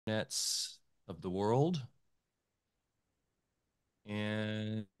internets of the world.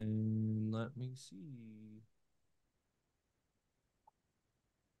 And let me see.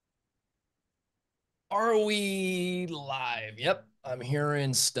 Are we live? Yep, I'm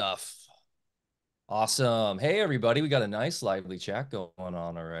hearing stuff. Awesome. Hey, everybody. We got a nice, lively chat going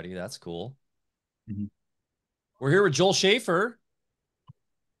on already. That's cool. Mhm. We're here with Joel Schafer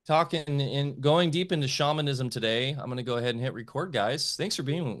talking and going deep into shamanism today. I'm going to go ahead and hit record, guys. Thanks for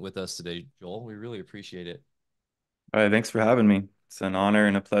being with us today, Joel. We really appreciate it. All right, thanks for having me. It's an honor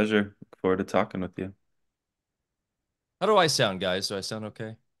and a pleasure. Look forward to talking with you. How do I sound, guys? Do I sound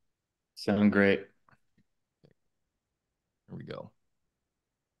okay? Sound great. Here we go.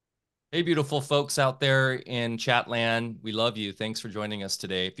 Hey, beautiful folks out there in Chatland. We love you. Thanks for joining us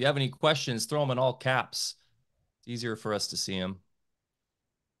today. If you have any questions, throw them in all caps. It's easier for us to see them.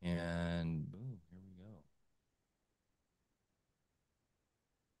 And boom, here we go.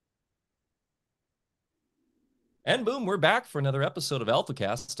 And boom, we're back for another episode of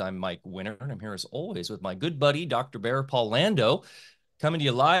AlphaCast. I'm Mike Winter, and I'm here as always with my good buddy, Dr. Bear Paul Lando, coming to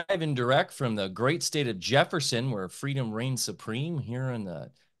you live and direct from the great state of Jefferson, where freedom reigns supreme here in the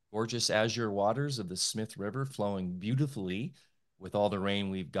gorgeous azure waters of the Smith River, flowing beautifully with all the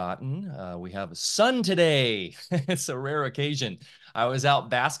rain we've gotten. We have a sun today. It's a rare occasion. I was out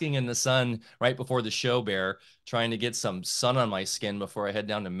basking in the sun right before the show, Bear, trying to get some sun on my skin before I head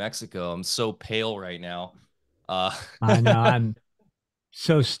down to Mexico. I'm so pale right now. Uh, I know. I'm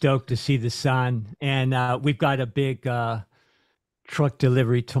so stoked to see the sun. And we've got a big truck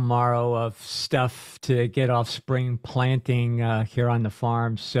delivery tomorrow of stuff to get off spring planting here on the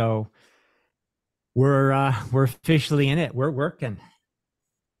farm. So we're officially in it. We're working.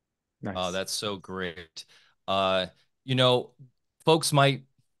 Nice. that's so great. Uh, you know, folks might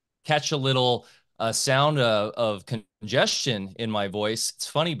catch a little sound of congestion in my voice. It's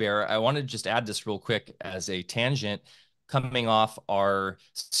funny, Bear. I want to just add this real quick as a tangent coming off our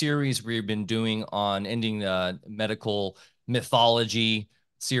series we've been doing on ending the medical mythology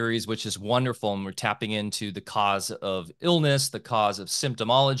series, which is wonderful. And we're tapping into the cause of illness, the cause of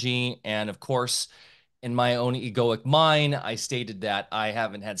symptomology, and of course, in my own egoic mind, I stated that I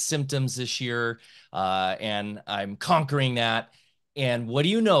haven't had symptoms this year, and I'm conquering that. And what do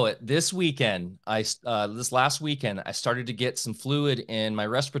you know it? This weekend, this last weekend, I started to get some fluid in my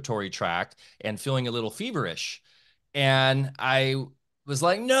respiratory tract and feeling a little feverish. And I was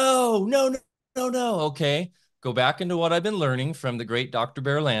like, no, no, no, no, no. Okay, go back into what I've been learning from the great Dr.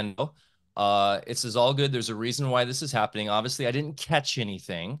 Berlando. This is all good. There's a reason why this is happening. Obviously, I didn't catch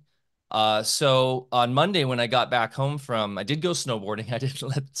anything. So on Monday, when I got back home I did go snowboarding. I didn't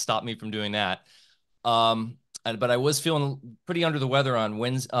let it stop me from doing that. But I was feeling pretty under the weather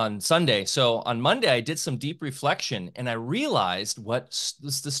on Sunday. So on Monday, I did some deep reflection and I realized what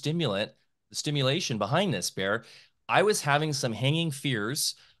was the stimulation behind this, Bear. I was having some hanging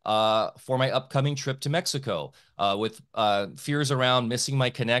fears for my upcoming trip to Mexico, with fears around missing my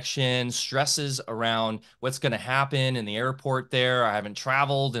connection, stresses around what's going to happen in the airport there. I haven't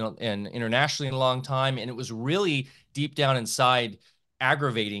traveled in internationally in a long time, and it was really deep down inside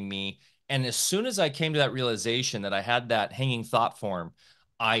aggravating me. And as soon as I came to that realization that I had that hanging thought form,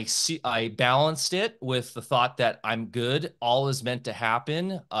 I balanced it with the thought that I'm good. All is meant to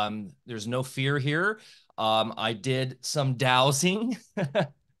happen. There's no fear here. I did some dowsing.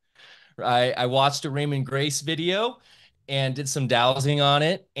 I watched a Raymond Grace video and did some dowsing on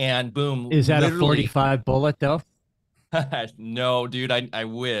it, and boom, Is that a literally. 45 bullet though? No, dude, I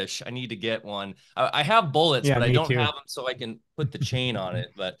wish I need to get one. I have bullets, Yeah, but I me don't too. have them so I can put the chain on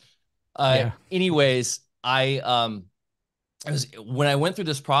it. But Yeah. anyways, it was when I went through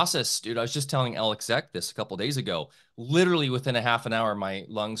this process, dude. I was just telling Alex Zek this a couple days ago. Literally within a half an hour, my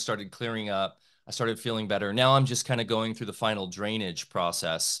lungs started clearing up. I started feeling better. Now I'm just kind of going through the final drainage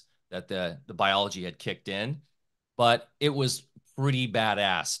process that the biology had kicked in. But it was pretty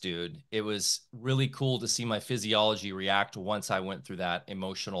badass, dude. It was really cool to see my physiology react once I went through that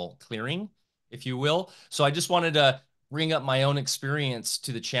emotional clearing, if you will. So I just wanted to bring up my own experience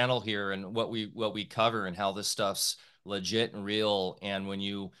to the channel here and what we cover and how this stuff's legit and real. And when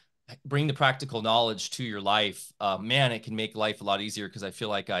you bring the practical knowledge to your life, man, it can make life a lot easier because I feel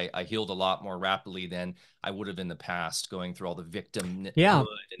like I healed a lot more rapidly than I would have in the past, going through all the victimhood Yeah.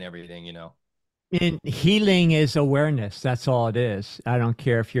 and everything. And healing is awareness. That's all it is. I don't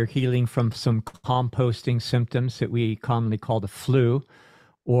care if you're healing from some composting symptoms that we commonly call the flu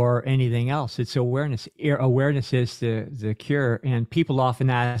or anything else. It's awareness. Awareness is the cure. And people often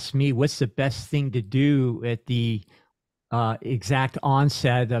ask me, what's the best thing to do at the exact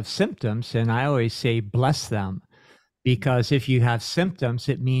onset of symptoms? And I always say, bless them. Because if you have symptoms,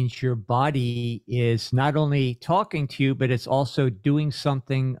 it means your body is not only talking to you, but it's also doing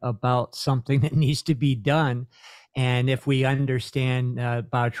something about something that needs to be done. And if we understand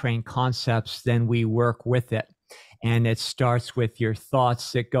biotrain concepts, then we work with it. And it starts with your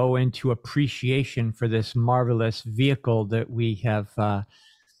thoughts that go into appreciation for this marvelous vehicle that we have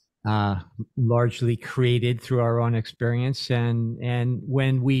uh, largely created through our own experience. And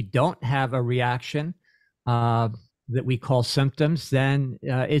when we don't have a reaction that we call symptoms, then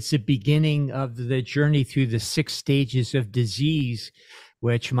it's the beginning of the journey through the 6 stages of disease,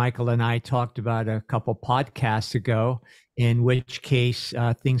 which Michael and I talked about a couple podcasts ago, in which case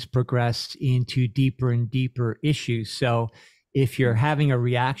things progress into deeper and deeper issues. So if you're having a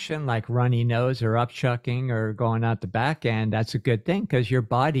reaction like runny nose or upchucking or going out the back end, that's a good thing, because your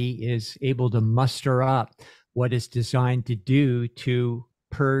body is able to muster up what it's designed to do to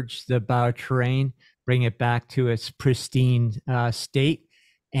purge the bioterrain, bring it back to its pristine state,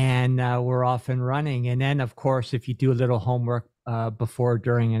 and we're off and running. And then, of course, if you do a little homework before,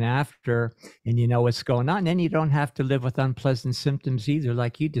 during, and after, and you know what's going on, then you don't have to live with unpleasant symptoms either,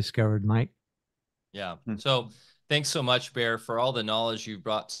 like you discovered, Mike. Yeah. So thanks so much, Bear, for all the knowledge you've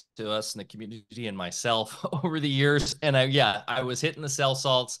brought to us and the community and myself over the years. And I was hitting the cell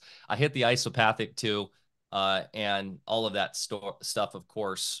salts. I hit the isopathic too. And all of that stuff, of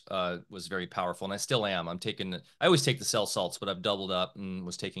course, was very powerful. And I still am. I always take the cell salts, but I've doubled up and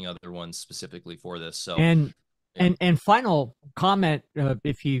was taking other ones specifically for this. So, and yeah. and final comment,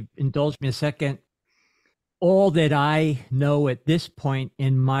 if you indulge me a second, all that I know at this point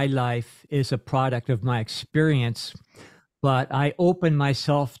in my life is a product of my experience, but I opened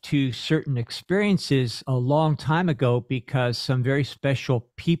myself to certain experiences a long time ago because some very special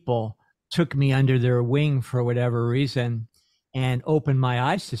people took me under their wing for whatever reason and opened my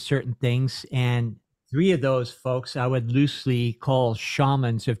eyes to certain things. And 3 of those folks I would loosely call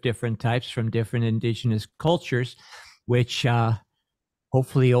shamans of different types from different indigenous cultures, which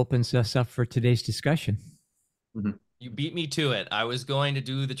hopefully opens us up for today's discussion. Mm-hmm. You beat me to it. I was going to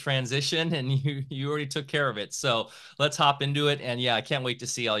do the transition and you already took care of it. So let's hop into it. And yeah, I can't wait to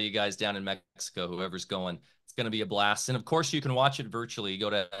see all you guys down in Mexico, whoever's going. It's going to be a blast. And of course, you can watch it virtually. Go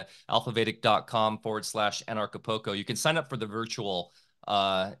to alphavedic.com/anarchapulco. You can sign up for the virtual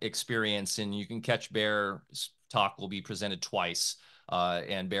experience and you can catch Bear's talk. Will be presented twice.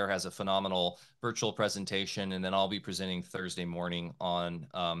 And Bear has a phenomenal virtual presentation. And then I'll be presenting Thursday morning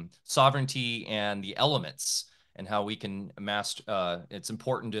on sovereignty and the elements, and how we can master. It's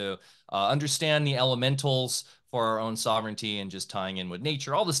important to understand the elementals for our own sovereignty and just tying in with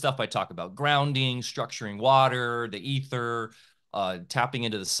nature. All the stuff I talk about: grounding, structuring water, the ether, tapping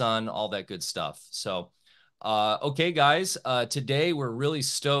into the sun, all that good stuff. So, okay, guys, today we're really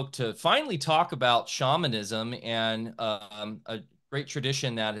stoked to finally talk about shamanism and a great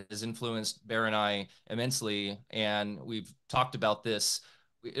tradition that has influenced Bear and I immensely. And we've talked about this.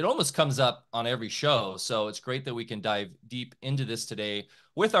 It almost comes up on every show. So it's great that we can dive deep into this today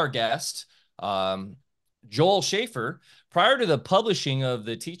with our guest, Joel Schafer. Prior to the publishing of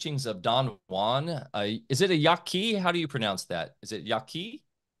the Teachings of Don Juan, is it a Yaqui? How do you pronounce that? Is it Yaqui?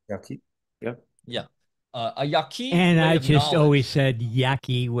 Yaqui. Yep. Yeah. A Yaqui And way I of just knowledge. always said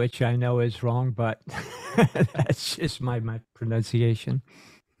Yaqui, which I know is wrong, but that's just my It's pronunciation.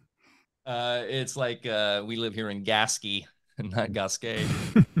 like we live here in Gasky, not Gasquet.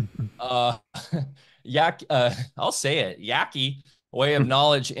 I'll say it. Yaqui Way of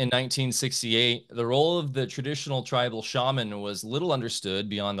Knowledge in 1968. The role of the traditional tribal shaman was little understood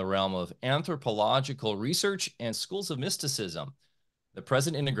beyond the realm of anthropological research and schools of mysticism. The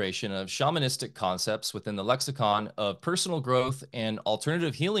present integration of shamanistic concepts within the lexicon of personal growth and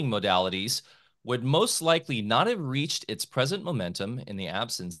alternative healing modalities would most likely not have reached its present momentum in the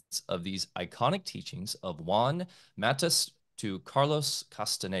absence of these iconic teachings of Juan Matus to Carlos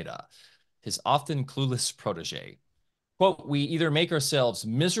Castaneda, his often clueless protege. Quote, "We either make ourselves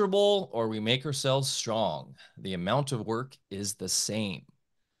miserable or we make ourselves strong. The amount of work is the same."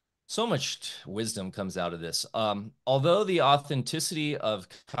 So much wisdom comes out of this. Although the authenticity of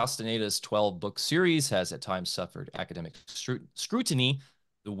Castaneda's 12-book series has at times suffered academic scrutiny,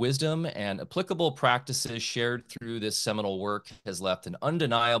 the wisdom and applicable practices shared through this seminal work has left an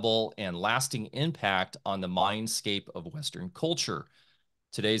undeniable and lasting impact on the mindscape of Western culture.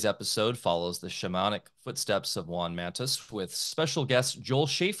 Today's episode follows the shamanic footsteps of Juan Matus with special guest Joel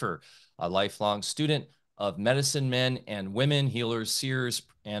Schafer, a lifelong student of medicine men and women, healers, seers,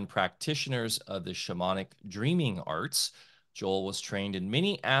 and practitioners of the shamanic dreaming arts. Joel was trained in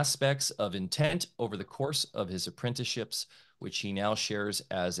many aspects of intent over the course of his apprenticeships which he now shares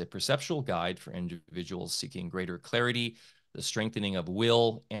as a perceptual guide for individuals seeking greater clarity, the strengthening of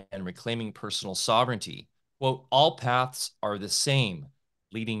will, and reclaiming personal sovereignty. Quote, all paths are the same,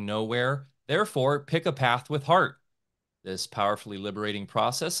 leading nowhere. Therefore, pick a path with heart. This powerfully liberating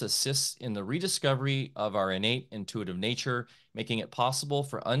process assists in the rediscovery of our innate intuitive nature, making it possible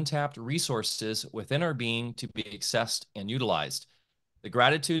for untapped resources within our being to be accessed and utilized. The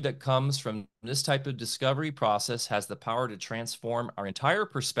gratitude that comes from this type of discovery process has the power to transform our entire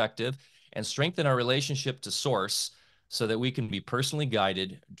perspective and strengthen our relationship to Source so that we can be personally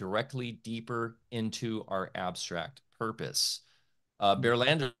guided directly deeper into our abstract purpose.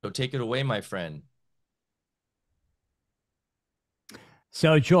 Berlando, take it away, my friend.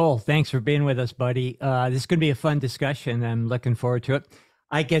 So, Joel, thanks for being with us, buddy. This is going to be a fun discussion. I'm looking forward to it.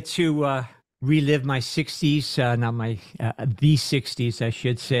 I get to relive my 60s, not my, the 60s, I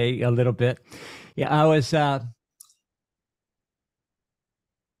should say, a little bit. Yeah, I was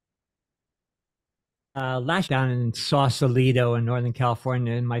last down in Sausalito in Northern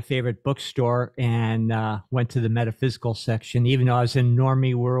California in my favorite bookstore and went to the metaphysical section, even though I was in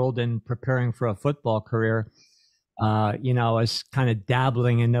normie world and preparing for a football career. I was kind of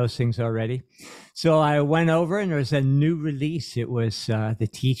dabbling in those things already. So I went over and there was a new release. It was the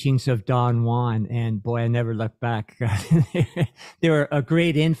Teachings of Don Juan. And boy, I never looked back. They were a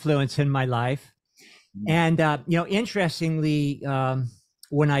great influence in my life. And, interestingly,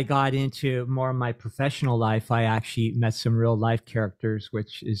 when I got into more of my professional life, I actually met some real life characters,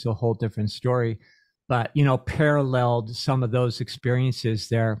 which is a whole different story. But, paralleled some of those experiences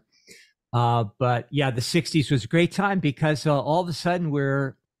there. But yeah, the 60s was a great time because all of a sudden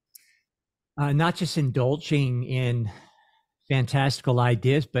we're not just indulging in fantastical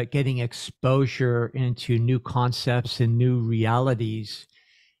ideas, but getting exposure into new concepts and new realities.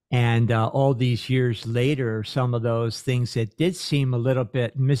 And all these years later, some of those things that did seem a little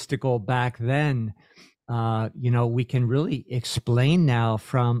bit mystical back then, we can really explain now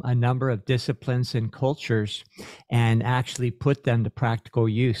from a number of disciplines and cultures and actually put them to practical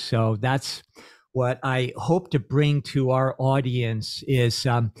use. So that's what I hope to bring to our audience is,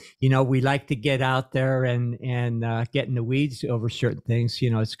 we like to get out there and get in the weeds over certain things.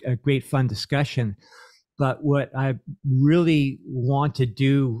 It's a great fun discussion. But what I really want to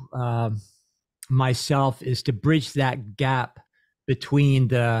do myself is to bridge that gap between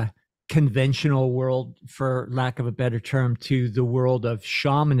the conventional world, for lack of a better term, to the world of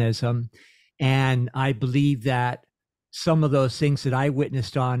shamanism. And I believe that some of those things that I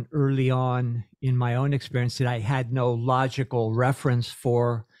witnessed on early on in my own experience that I had no logical reference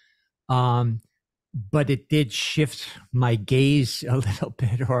for, but it did shift my gaze a little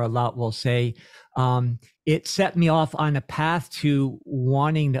bit, or a lot, we'll say. It set me off on a path to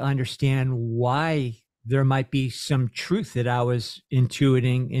wanting to understand why there might be some truth that I was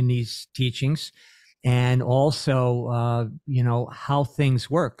intuiting in these teachings, and also, how things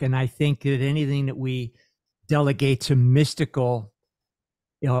work. And I think that anything that we delegate to mystical,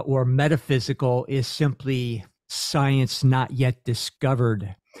 or metaphysical is simply science not yet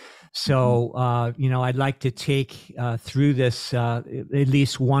discovered. So, I'd like to take through this at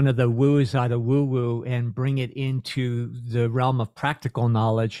least one of the woos out of woo-woo and bring it into the realm of practical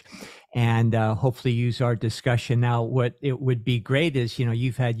knowledge, and hopefully use our discussion. Now, what it would be great is,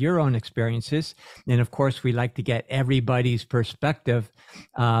 you've had your own experiences. And of course, we like to get everybody's perspective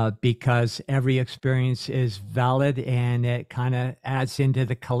because every experience is valid and it kind of adds into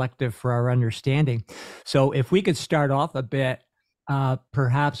the collective for our understanding. So if we could start off a bit,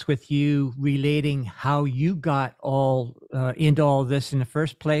 perhaps with you relating how you got into all this in the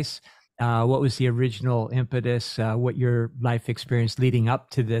first place. What was the original impetus? What your life experience leading up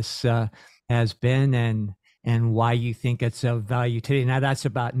to this has been, and why you think it's of value today. Now that's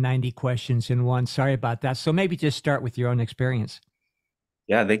about 90 questions in one. Sorry about that. So maybe just start with your own experience.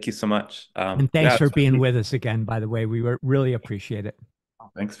 Yeah, thank you so much. And thanks for being with us again, by the way. We really appreciate it.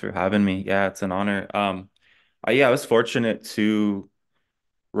 Thanks for having me. Yeah, it's an honor. I was fortunate to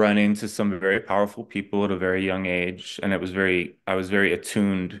run into some very powerful people at a very young age, and I was very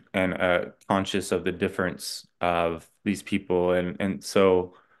attuned and conscious of the difference of these people, and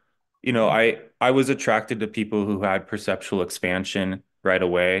so I was attracted to people who had perceptual expansion right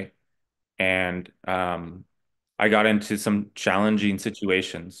away, and I got into some challenging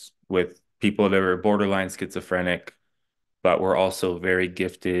situations with people that were borderline schizophrenic, but were also very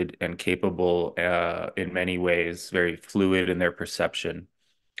gifted and capable in many ways, very fluid in their perception.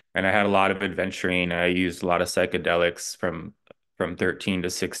 And I had a lot of adventuring. I used a lot of psychedelics from 13 to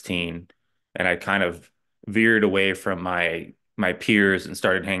 16, and I kind of veered away from my peers and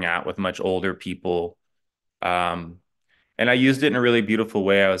started hanging out with much older people. Um, And I used it in a really beautiful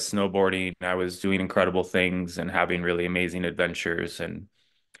way. I was snowboarding, I was doing incredible things and having really amazing adventures. And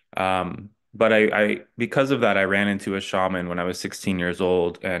but because of that, I ran into a shaman when I was 16 years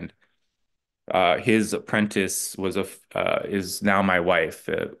old, and his apprentice is now my wife.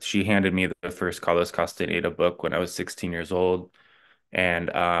 She handed me the first Carlos Castaneda book when I was 16 years old.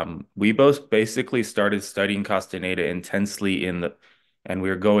 And we both basically started studying Castaneda intensely and we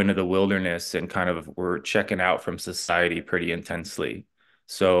were going to the wilderness and kind of were checking out from society pretty intensely.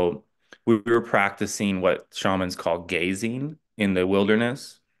 So we were practicing what shamans call gazing in the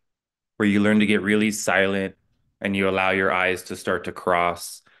wilderness, where you learn to get really silent and you allow your eyes to start to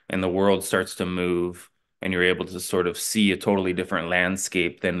cross and the world starts to move and you're able to sort of see a totally different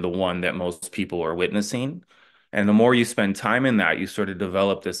landscape than the one that most people are witnessing. And the more you spend time in that, you sort of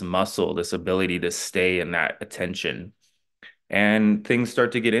develop this muscle, this ability to stay in that attention. And things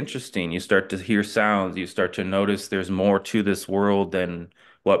start to get interesting. You start to hear sounds. You start to notice there's more to this world than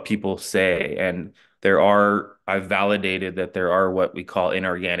what people say. And I've validated that there are what we call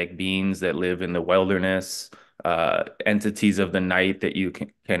inorganic beings that live in the wilderness, entities of the night that you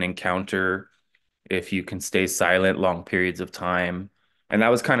can encounter if you can stay silent long periods of time. And that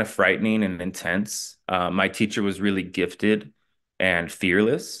was kind of frightening and intense. My teacher was really gifted and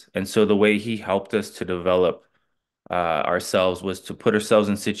fearless. And so the way he helped us to develop ourselves was to put ourselves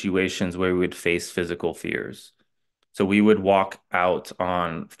in situations where we would face physical fears. So we would walk out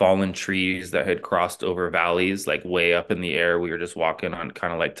on fallen trees that had crossed over valleys, like way up in the air. We were just walking on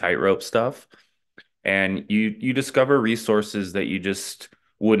kind of like tightrope stuff. And you discover resources that you just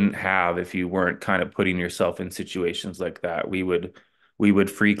wouldn't have if you weren't kind of putting yourself in situations like that. We would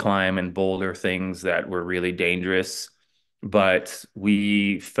free climb and boulder things that were really dangerous, but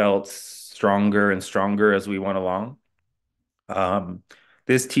we felt stronger and stronger as we went along. Um,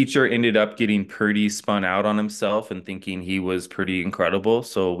 this teacher ended up getting pretty spun out on himself and thinking he was pretty incredible.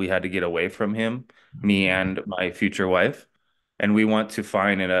 So we had to get away from him, me and my future wife. And we went to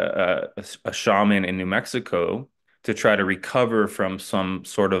find a shaman in New Mexico to try to recover from some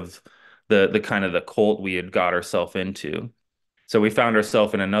sort of the kind of the cult we had got ourselves into. So we found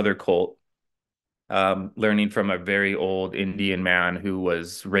ourselves in another cult, learning from a very old Indian man who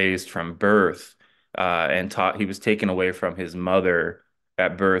was raised from birth and taught he was taken away from his mother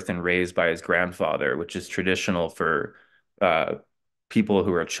at birth and raised by his grandfather, which is traditional for uh, people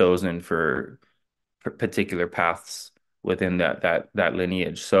who are chosen for particular paths within that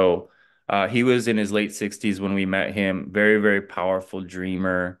lineage. So he was in his late 60s when we met him. Very, very powerful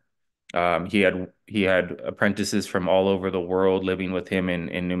dreamer. He had apprentices from all over the world living with him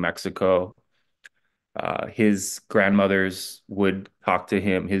in New Mexico. His grandmothers would talk to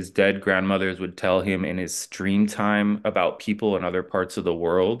him. His dead grandmothers would tell him in his dream time about people in other parts of the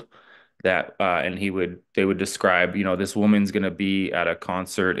world and they would describe, this woman's going to be at a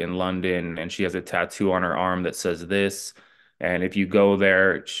concert in London and she has a tattoo on her arm that says this. And if you go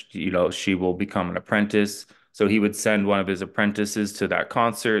there, she will become an apprentice. So he would send one of his apprentices to that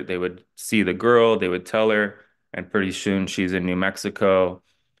concert. They would see the girl, they would tell her, and pretty soon she's in New Mexico.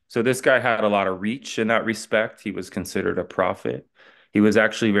 So this guy had a lot of reach in that respect. He was considered a prophet. He was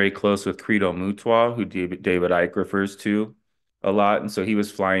actually very close with Credo Mutwa, who David Icke refers to a lot. And so he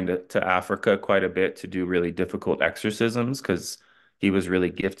was flying to Africa quite a bit to do really difficult exorcisms because he was really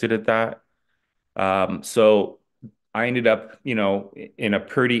gifted at that. So I ended up, in a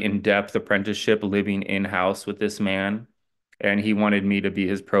pretty in-depth apprenticeship living in-house with this man. And he wanted me to be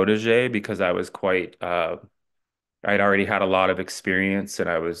his protege because I was I'd already had a lot of experience and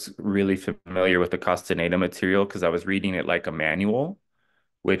I was really familiar with the Castaneda material because I was reading it like a manual,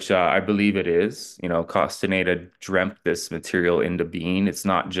 which I believe it is. Castaneda dreamt this material into being. It's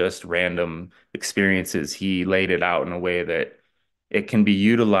not just random experiences. He laid it out in a way that it can be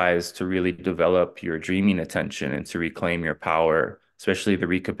utilized to really develop your dreaming attention and to reclaim your power, especially the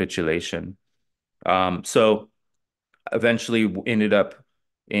recapitulation. So eventually ended up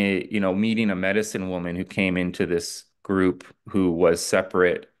meeting a medicine woman who came into this group who was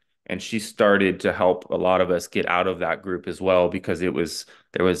separate, and she started to help a lot of us get out of that group as well because there was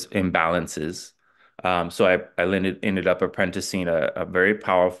imbalances. So I ended up apprenticing a very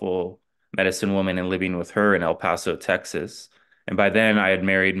powerful medicine woman and living with her in El Paso, Texas. And by then I had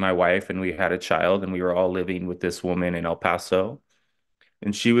married my wife and we had a child and we were all living with this woman in El Paso.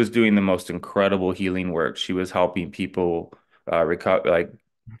 And she was doing the most incredible healing work. She was helping people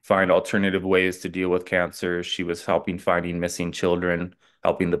find alternative ways to deal with cancer. She was helping finding missing children,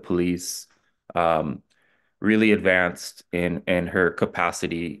 helping the police. Um, Really advanced in her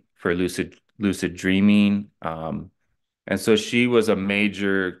capacity for lucid dreaming. And so she was a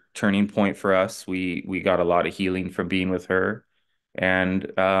major turning point for us. We got a lot of healing from being with her.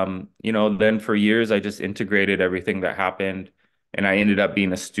 And then for years I just integrated everything that happened. And I ended up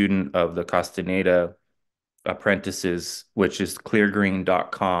being a student of the Castaneda apprentices, which is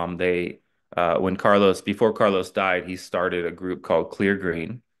cleargreen.com. Before Carlos died, he started a group called Clear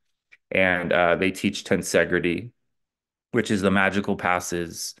Green, and they teach tensegrity, which is the magical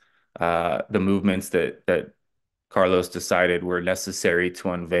passes, the movements that Carlos decided were necessary to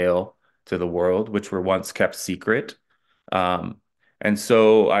unveil to the world, which were once kept secret. Um, and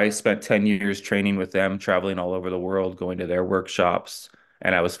so I spent 10 years training with them, traveling all over the world, going to their workshops.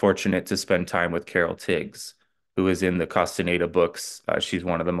 And I was fortunate to spend time with Carol Tiggs, who is in the Castaneda books. She's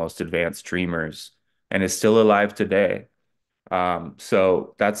one of the most advanced dreamers and is still alive today.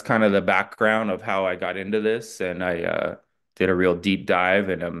 So that's kind of the background of how I got into this. And I did a real deep dive,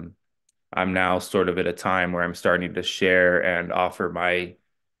 and I'm now sort of at a time where I'm starting to share and offer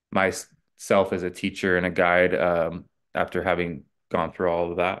myself as a teacher and a guide after having gone through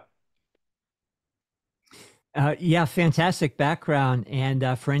all of that. Yeah, fantastic background.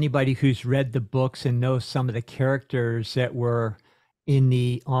 And for anybody who's read the books and knows some of the characters that were in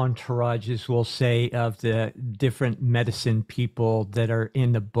the entourages, we'll say, of the different medicine people that are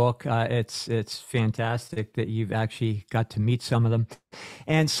in the book, it's fantastic that you've actually got to meet some of them.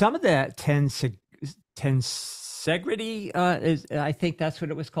 And some of the tensegrity is, I think that's what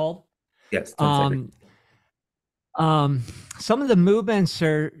it was called. Yes, tensegrity. Um, some of the movements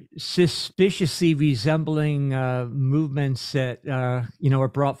are suspiciously resembling movements that are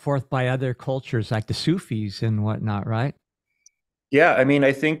brought forth by other cultures, like the Sufis and whatnot, right? Yeah, I mean,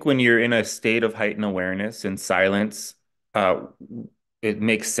 I think when you're in a state of heightened awareness and silence, uh, it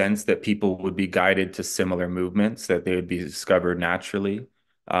makes sense that people would be guided to similar movements, that they would be discovered naturally.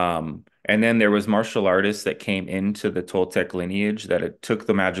 And then there was martial artists that came into the Toltec lineage that it took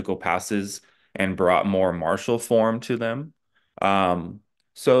the magical passes and brought more martial form to them.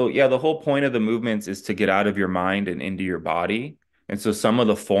 So yeah, the whole point of the movements is to get out of your mind and into your body. And so some of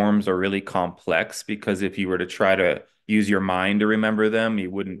the forms are really complex because if you were to try to use your mind to remember them,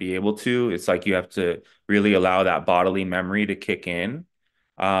 you wouldn't be able to. It's like you have to really allow that bodily memory to kick in.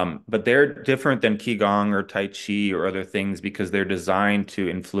 But they're different than Qigong or Tai Chi or other things because they're designed to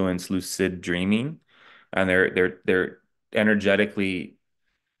influence lucid dreaming, and they're energetically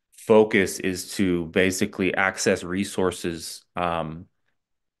focus is to basically access resources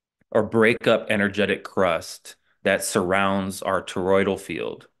or break up energetic crust that surrounds our toroidal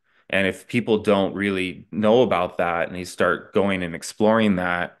field. And if people don't really know about that and they start going and exploring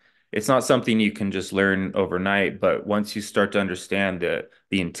that, it's not something you can just learn overnight. But once you start to understand the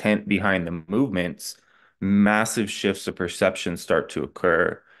intent behind the movements, massive shifts of perception start to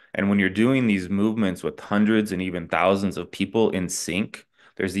occur. And when you're doing these movements with hundreds and even thousands of people in sync,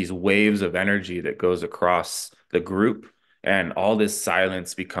 there's these waves of energy that goes across the group, and all this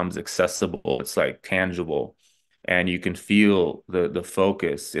silence becomes accessible. It's like tangible, and you can feel the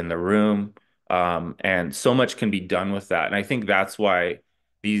focus in the room. And so much can be done with that. And I think that's why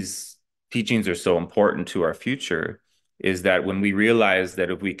these teachings are so important to our future, is that when we realize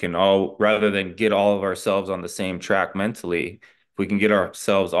that if we can all, rather than get all of ourselves on the same track mentally, if we can get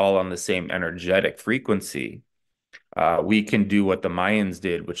ourselves all on the same energetic frequency, we can do what the Mayans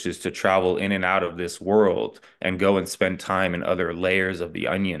did, which is to travel in and out of this world and go and spend time in other layers of the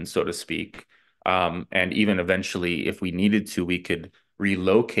onion, so to speak. And even eventually, if we needed to, we could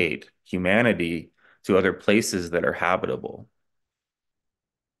relocate humanity to other places that are habitable.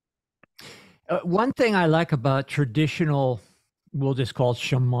 One thing I like about traditional, we'll just call it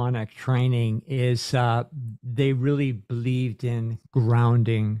shamanic training, is they really believed in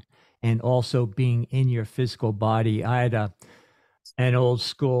grounding and also being in your physical body. I had an old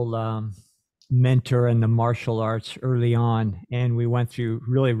school mentor in the martial arts early on, and we went through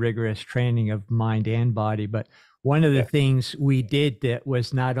really rigorous training of mind and body. But one of the Yeah. things we did that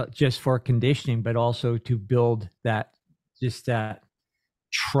was not just for conditioning, but also to build that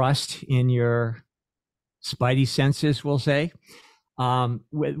trust in your spidey senses, we'll say.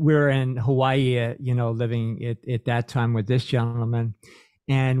 We're in Hawaii, living at that time with this gentleman,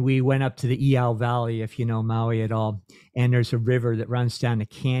 and we went up to the Iao Valley, if you know Maui at all. And there's a river that runs down the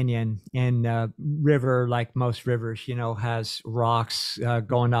canyon, and river, like most rivers, has rocks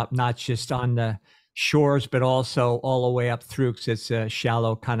going up, not just on the shores, but also all the way up through, because it's a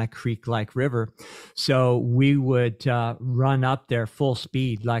shallow kind of creek-like river. So we would run up there full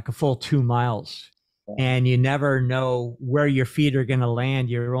speed, like a full 2 miles, and you never know where your feet are going to land.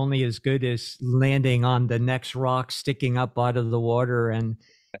 You're only as good as landing on the next rock sticking up out of the water. And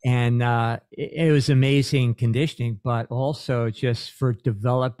And it was amazing conditioning, but also just for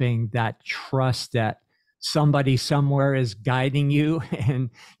developing that trust that somebody somewhere is guiding you.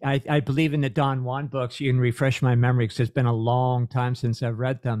 And I believe in the Don Juan books. You can refresh my memory because it's been a long time since I've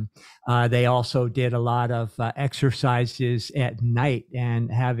read them. They also did a lot of exercises at night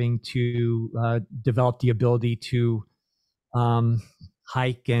and having to develop the ability to um,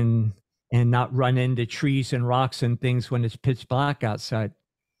 hike and not run into trees and rocks and things when it's pitch black outside.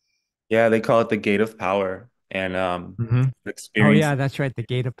 Yeah, they call it the gate of power. And Hmm. Oh experience yeah, that's right. The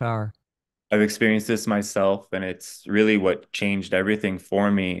gate of power. I've experienced this myself, and it's really what changed everything for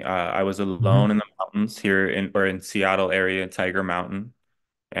me. I was Hmm. alone in the mountains here in Seattle area, Tiger Mountain,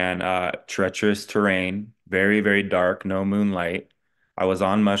 and treacherous terrain, very, very dark, no moonlight. I was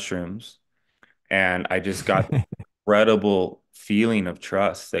on mushrooms, and I just got this incredible feeling of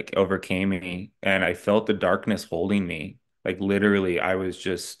trust that overcame me, and I felt the darkness holding me. Like literally, I was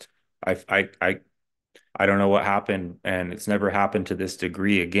just, I don't know what happened, and it's never happened to this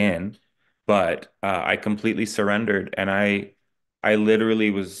degree again. But I completely surrendered, and I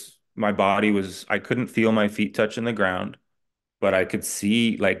literally was, my body was, I couldn't feel my feet touching the ground, but I could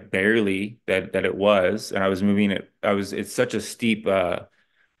see like barely that it was, and I was moving it. It's such a steep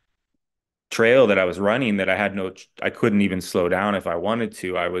trail that I was running that I couldn't even slow down if I wanted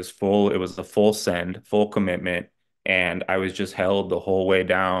to. I was full, it was a full send, full commitment, and I was just held the whole way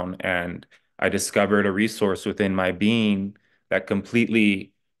down. And I discovered a resource within my being that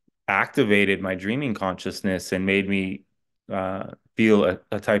completely activated my dreaming consciousness and made me feel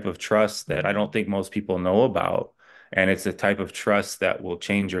a type of trust that I don't think most people know about. And it's a type of trust that will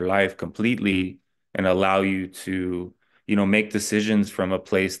change your life completely and allow you to, make decisions from a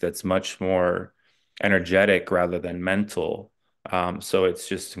place that's much more energetic rather than mental. So it's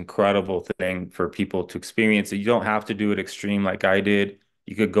just incredible thing for people to experience it. You don't have to do it extreme like I did.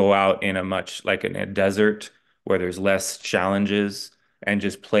 You could go out in a much like in a desert where there's less challenges and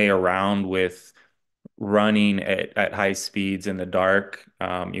just play around with running at high speeds in the dark.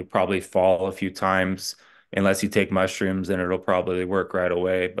 You'll probably fall a few times unless you take mushrooms, and it'll probably work right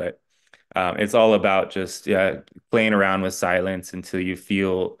away. But it's all about just playing around with silence until you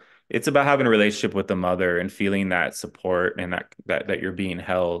feel it's about having a relationship with the mother and feeling that support and that you're being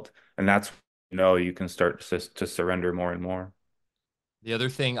held. And that's you can start to surrender more and more. The other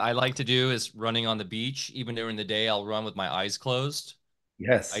thing I like to do is running on the beach. Even during the day, I'll run with my eyes closed.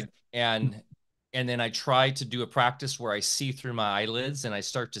 Yes. I and and then I try to do a practice where I see through my eyelids and I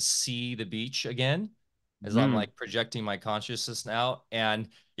start to see the beach again as I'm Mm. like projecting my consciousness out. And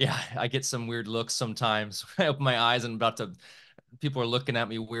yeah, I get some weird looks sometimes. I open my eyes and I'm about to people are looking at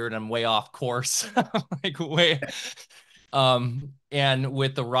me weird. I'm way off course. Like way and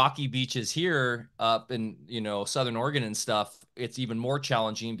with the rocky beaches here up in, Southern Oregon and stuff, it's even more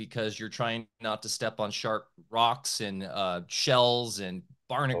challenging because you're trying not to step on sharp rocks and shells and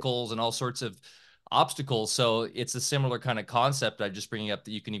barnacles and all sorts of obstacles. So it's a similar kind of concept I'm just bringing up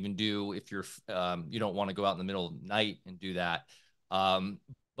that you can even do if you don't want to go out in the middle of the night and do that. Um,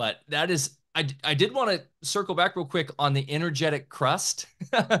 but that is I did want to circle back real quick on the energetic crust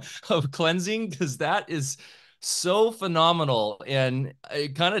of cleansing because that is so phenomenal and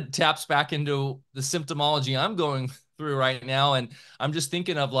it kind of taps back into the symptomology I'm going through right now. And I'm just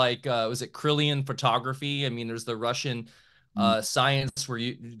thinking of like was it Kirlian photography? I mean, there's the Russian Mm. science where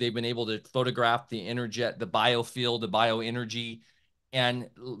they've been able to photograph the energet, the biofield, the bioenergy. And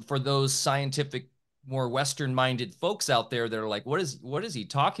for those scientific, more Western minded folks out there that are like, what is he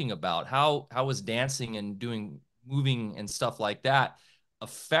talking about? How is dancing and doing moving and stuff like that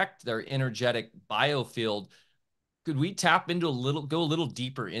affect their energetic biofield? Could we tap into go a little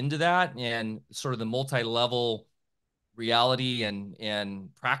deeper into that and sort of the multi-level reality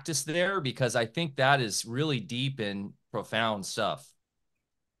and practice there? Because I think that is really deep and profound stuff.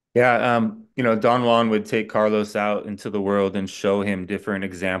 Yeah, Don Juan would take Carlos out into the world and show him different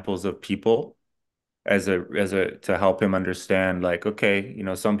examples of people as a to help him understand like, okay,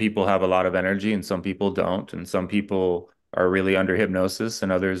 some people have a lot of energy and some people don't, and some people are really under hypnosis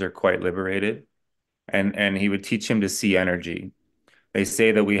and others are quite liberated. And he would teach him to see energy. They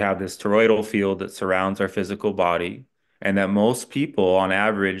say that we have this toroidal field that surrounds our physical body, and that most people, on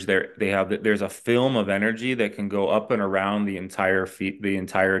average, there's a film of energy that can go up and around the entire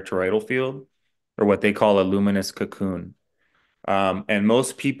toroidal field, or what they call a luminous cocoon. And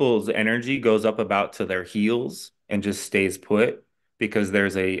most people's energy goes up about to their heels and just stays put because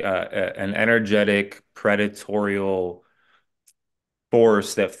there's an energetic predatorial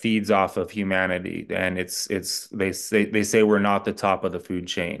force that feeds off of humanity, and it's they say we're not the top of the food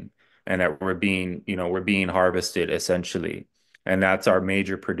chain, and that we're being harvested essentially. And that's our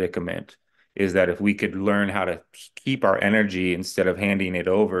major predicament, is that if we could learn how to keep our energy instead of handing it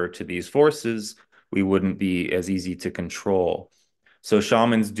over to these forces, we wouldn't be as easy to control. So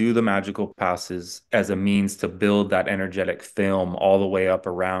shamans do the magical passes as a means to build that energetic film all the way up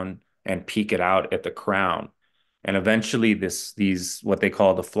around and peak it out at the crown. And eventually these what they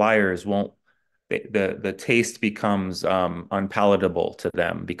call the flyers won't the taste becomes unpalatable to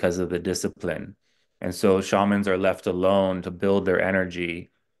them because of the discipline. And so shamans are left alone to build their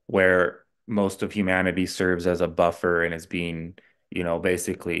energy where most of humanity serves as a buffer and is being,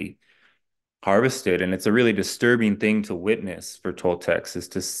 basically harvested. And it's a really disturbing thing to witness for Toltecs, is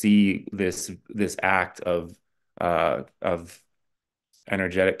to see this act of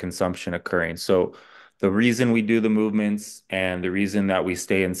energetic consumption occurring. So the reason we do the movements and the reason that we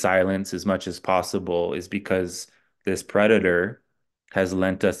stay in silence as much as possible is because this predator has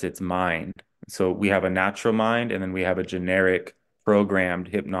lent us its mind. So we have a natural mind, and then we have a generic programmed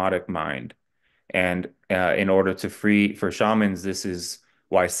hypnotic mind. And in order to free for shamans, this is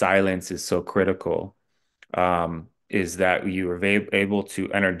why silence is so critical, is that you are able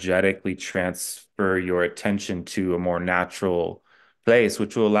to energetically transfer your attention to a more natural place,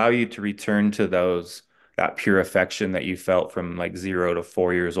 which will allow you to return to that pure affection that you felt from like 0 to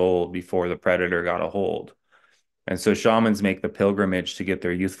 4 years old before the predator got a hold. And so shamans make the pilgrimage to get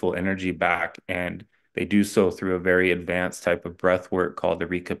their youthful energy back, and they do so through a very advanced type of breath work called the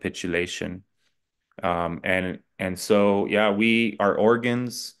recapitulation. And so, yeah, our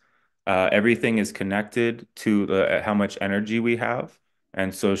organs, everything is connected to how much energy we have.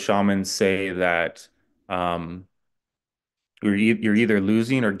 And so shamans say that um, you're either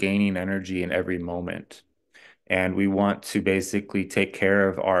losing or gaining energy in every moment. And we want to basically take care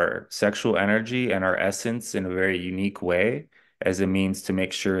of our sexual energy and our essence in a very unique way, as a means to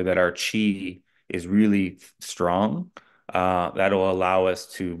make sure that our chi is really strong. That'll allow us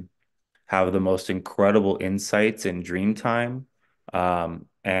to have the most incredible insights in dream time.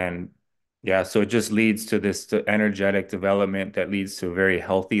 And yeah, so it just leads to this energetic development that leads to a very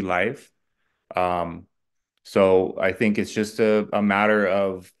healthy life. Um, so I think it's just a matter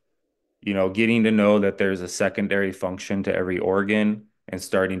of, getting to know that there's a secondary function to every organ and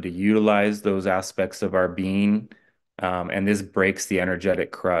starting to utilize those aspects of our being. And this breaks the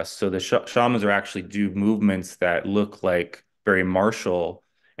energetic crust. So the shamans are actually do movements that look like very martial,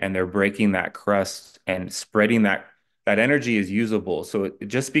 and they're breaking that crust and spreading that energy is usable. So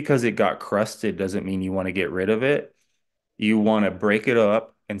just because it got crusted doesn't mean you want to get rid of it. You want to break it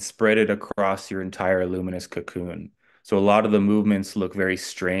up and spread it across your entire luminous cocoon. So a lot of the movements look very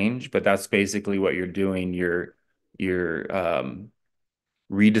strange, but that's basically what you're doing. You're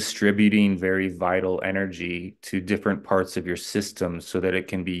redistributing very vital energy to different parts of your system so that it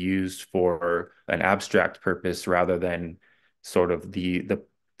can be used for an abstract purpose rather than sort of the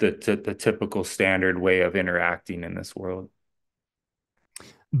typical standard way of interacting in this world.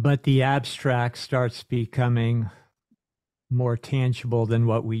 But the abstract starts becoming more tangible than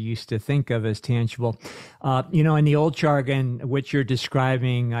what we used to think of as tangible. In the old jargon, which you're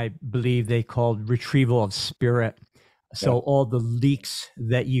describing, I believe they called retrieval of spirit. So all the leaks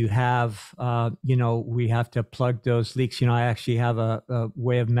that you have, we have to plug those leaks. I actually have a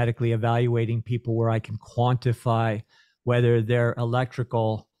way of medically evaluating people where I can quantify whether their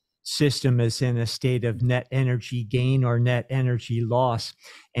electrical system is in a state of net energy gain or net energy loss.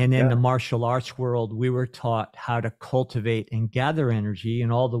 And in the martial arts world, we were taught how to cultivate and gather energy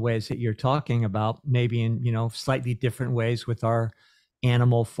in all the ways that you're talking about, maybe in, slightly different ways with our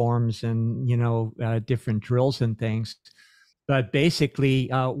animal forms and, different drills and things. But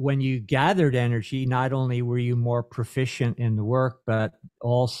basically, when you gathered energy, not only were you more proficient in the work, but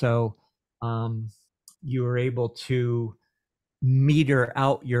also you were able to meter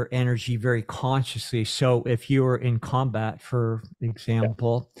out your energy very consciously. So if you were in combat, for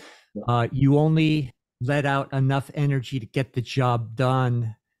example, you only let out enough energy to get the job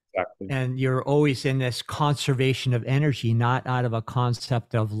done. Exactly. And you're always in this conservation of energy, not out of a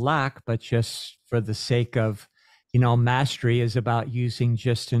concept of lack, but just for the sake of, mastery is about using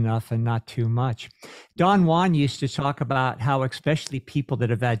just enough and not too much. Don Juan used to talk about how, especially people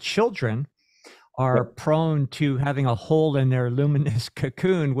that have had children, are prone to having a hole in their luminous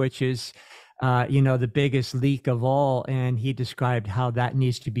cocoon, which is, the biggest leak of all. And he described how that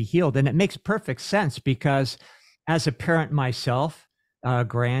needs to be healed. And it makes perfect sense because as a parent myself,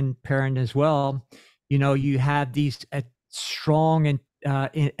 grandparent as well, you have these strong and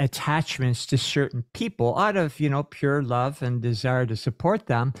attachments to certain people out of, pure love and desire to support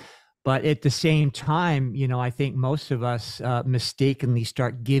them. But at the same time, I think most of us mistakenly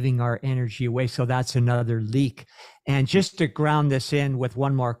start giving our energy away. So that's another leak. And just to ground this in with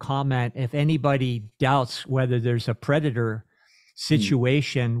one more comment, if anybody doubts whether there's a predator Mm.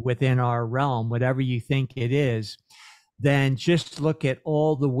 situation within our realm, whatever you think it is, then just look at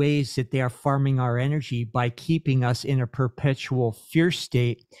all the ways that they are farming our energy by keeping us in a perpetual fear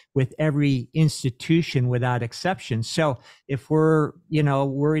state with every institution without exception. So if we're,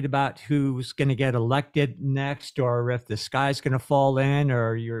 worried about who's going to get elected next, or if the sky's going to fall in,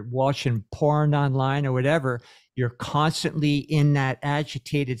 or you're watching porn online or whatever, you're constantly in that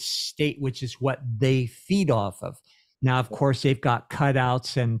agitated state, which is what they feed off of. Now, of course, they've got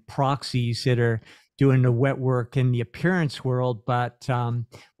cutouts and proxies that are doing the wet work in the appearance world. But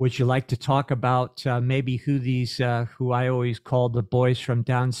would you like to talk about maybe who these, who I always call the boys from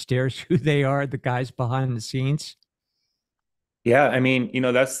downstairs, who they are, the guys behind the scenes? Yeah, I mean,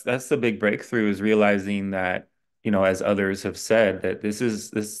 that's the big breakthrough, is realizing that, as others have said,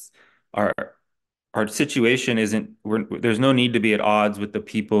 that our our situation isn't there's no need to be at odds with the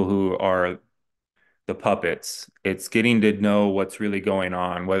people who are the puppets. It's getting to know what's really going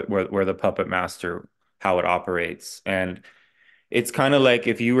on, where the puppet master, how it operates. And it's kind of like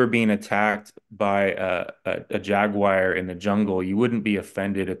if you were being attacked by a jaguar in the jungle, you wouldn't be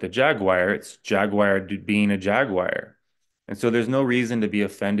offended at the jaguar. It's jaguar being a jaguar. And so there's no reason to be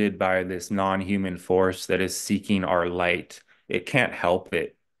offended by this non-human force that is seeking our light. It can't help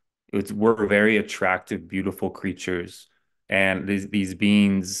it. We're very attractive, beautiful creatures, and these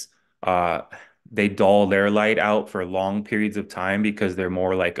beings, uh, they dull their light out for long periods of time because they're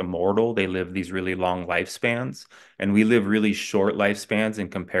more like immortal. They live these really long lifespans, and we live really short lifespans in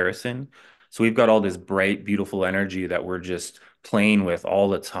comparison. So we've got all this bright, beautiful energy that we're just playing with all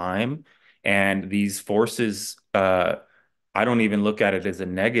the time, and these forces, I don't even look at it as a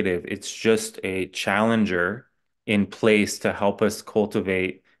negative. It's just a challenger in place to help us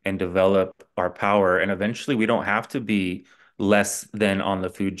cultivate and develop our power. And eventually, we don't have to be less than on the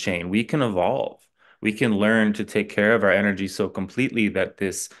food chain. We can evolve. We can learn to take care of our energy so completely that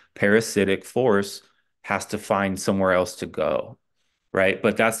this parasitic force has to find somewhere else to go, right?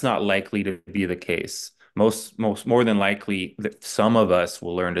 But that's not likely to be the case. Most more than likely that some of us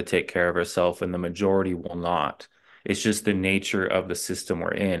will learn to take care of ourselves and the majority will not. It's just the nature of the system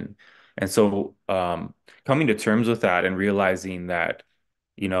we're in. And so coming to terms with that and realizing that,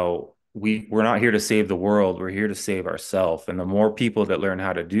 we're not here to save the world, we're here to save ourselves. And the more people that learn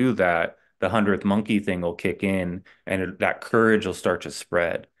how to do that, the 100th monkey thing will kick in, and that courage will start to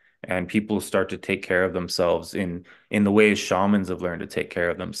spread, and people will start to take care of themselves in the ways shamans have learned to take care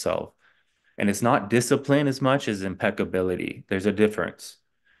of themselves. And it's not discipline as much as impeccability. There's a difference.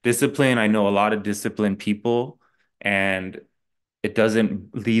 Discipline, I know a lot of disciplined people, and it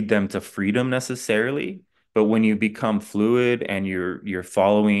doesn't lead them to freedom necessarily. But when you become fluid and you're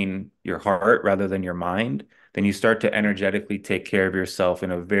following your heart rather than your mind, then you start to energetically take care of yourself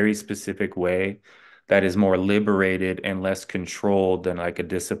in a very specific way that is more liberated and less controlled than like a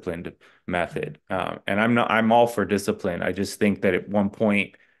disciplined method. And I'm all for discipline. I just think that at one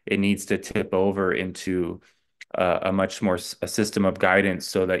point it needs to tip over into a much more a system of guidance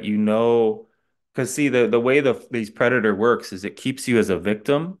so that because see the way these predator works is it keeps you as a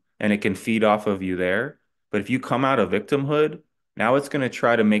victim and it can feed off of you there. But if you come out of victimhood, now it's going to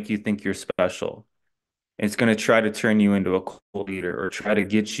try to make you think you're special. It's going to try to turn you into a cult leader or try to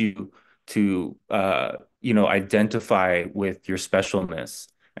get you to, identify with your specialness.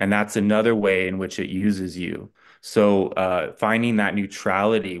 And that's another way in which it uses you. So, finding that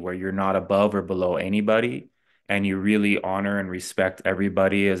neutrality where you're not above or below anybody and you really honor and respect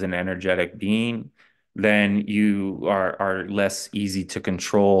everybody as an energetic being, then you are less easy to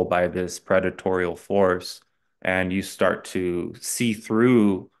control by this predatorial force. And you start to see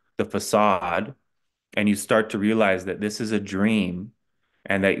through the facade, and you start to realize that this is a dream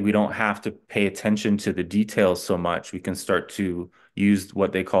and that we don't have to pay attention to the details so much. We can start to use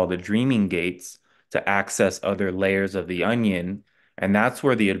what they call the dreaming gates to access other layers of the onion. And that's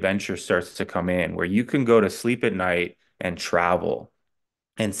where the adventure starts to come in, where you can go to sleep at night and travel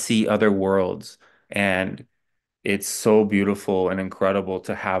and see other worlds. And it's so beautiful and incredible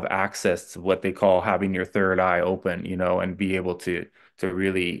to have access to what they call having your third eye open, and be able to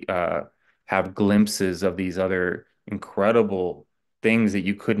really have glimpses of these other incredible things that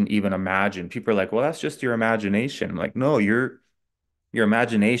you couldn't even imagine. People are like, well, that's just your imagination. I'm like, no, your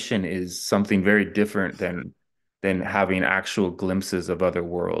imagination is something very different than having actual glimpses of other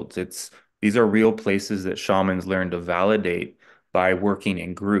worlds. These are real places that shamans learn to validate by working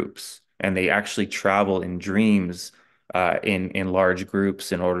in groups, and they actually travel in dreams in large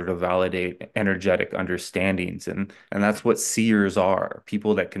groups in order to validate energetic understandings, and that's what seers are,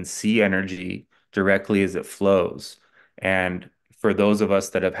 people that can see energy directly as it flows. And for those of us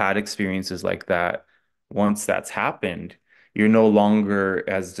that have had experiences like that, once that's happened, you're no longer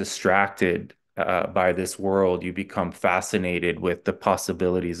as distracted by this world. You become fascinated with the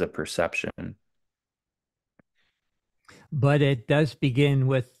possibilities of perception. But it does begin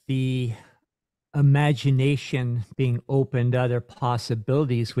with the imagination being open to other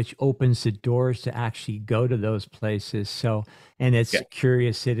possibilities, which opens the doors to actually go to those places. So, and it's Yeah.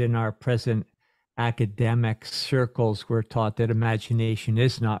 curious that in our present academic circles, we're taught that imagination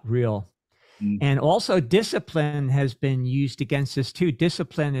is not real. And also, discipline has been used against us too.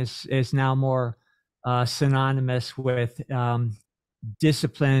 Discipline is now more synonymous with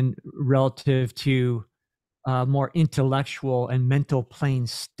discipline relative to more intellectual and mental plane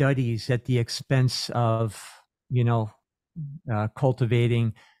studies at the expense of, you know,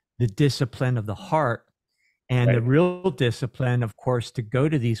 cultivating the discipline of the heart. And the Right. real discipline, of course, to go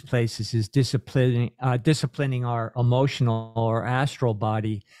to these places is disciplining our emotional or astral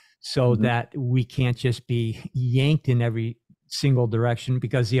body so Mhm. that we can't just be yanked in every single direction,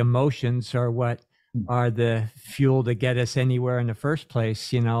 because the emotions are what are the fuel to get us anywhere in the first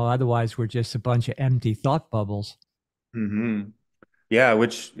place. You know, otherwise we're just a bunch of empty thought bubbles. Mhm. Yeah,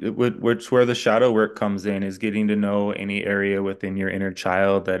 which where the shadow work comes in is getting to know any area within your inner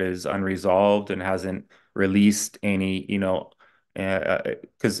child that is unresolved and hasn't released any,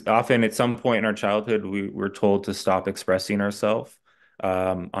 because often at some point in our childhood we were told to stop expressing ourselves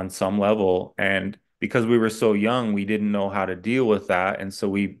on some level, and because we were so young, we didn't know how to deal with that, and so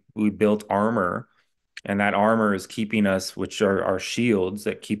we built armor, and that armor is keeping us, which are our shields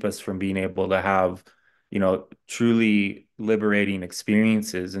that keep us from being able to have, truly liberating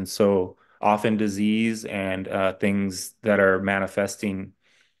experiences. And so often disease and things that are manifesting,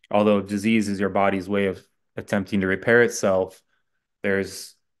 although disease is your body's way of attempting to repair itself,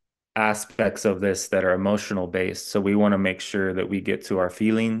 there's aspects of this that are emotional based. So we want to make sure that we get to our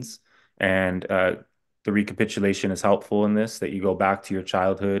feelings, and the recapitulation is helpful in this, that you go back to your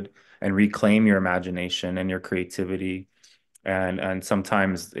childhood and reclaim your imagination and your creativity. And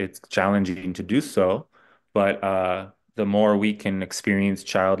sometimes it's challenging to do so, but the more we can experience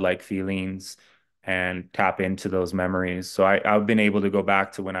childlike feelings and tap into those memories. So I've been able to go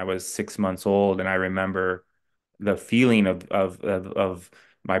back to when I was 6 months old, and I remember the feeling of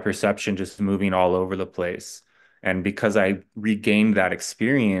my perception just moving all over the place. And because I regained that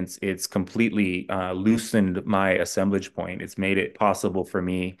experience, it's completely loosened my assemblage point. It's made it possible for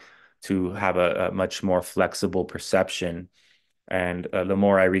me to have a much more flexible perception. And the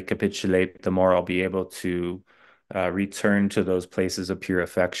more I recapitulate, the more I'll be able to return to those places of pure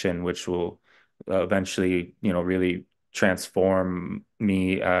affection, which will eventually, really transform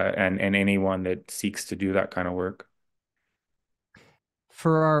me and anyone that seeks to do that kind of work.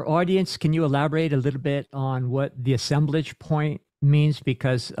 For our audience, can you elaborate a little bit on what the assemblage point means?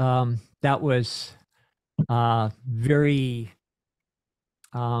 Because that was very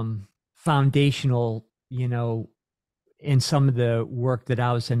foundational, you know, in some of the work that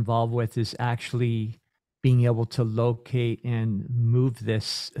I was involved with, is actually being able to locate and move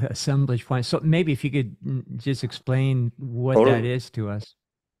this assemblage point. So maybe if you could just explain what that Totally. is to us.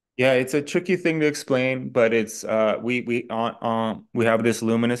 Yeah, it's a tricky thing to explain, but it's we have this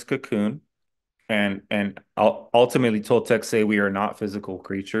luminous cocoon, and ultimately Toltecs say we are not physical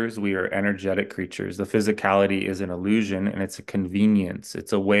creatures, we are energetic creatures. The physicality is an illusion and it's a convenience.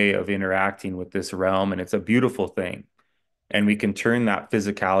 It's a way of interacting with this realm, and it's a beautiful thing. And we can turn that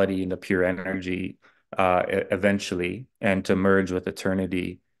physicality into pure energy eventually, and to merge with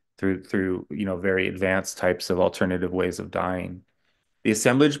eternity through very advanced types of alternative ways of dying. The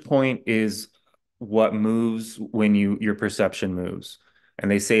assemblage point is what moves when your perception moves. And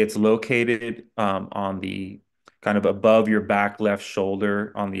they say it's located on the kind of above your back left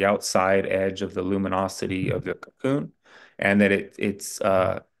shoulder on the outside edge of the luminosity of the cocoon. And that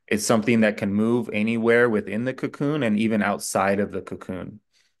it's something that can move anywhere within the cocoon and even outside of the cocoon.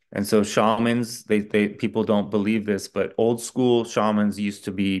 And so shamans, they people don't believe this, but old school shamans used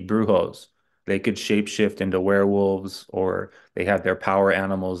to be brujos. They could shapeshift into werewolves, or they had their power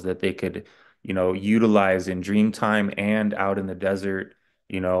animals that they could, utilize in dream time and out in the desert,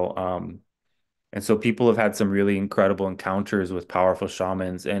 you know. And so people have had some really incredible encounters with powerful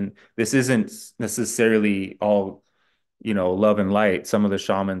shamans. And this isn't necessarily all, love and light. Some of the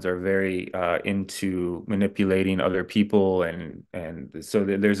shamans are very into manipulating other people, and so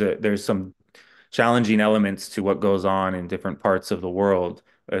there's some challenging elements to what goes on in different parts of the world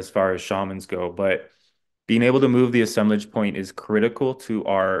as far as shamans go. But being able to move the assemblage point is critical to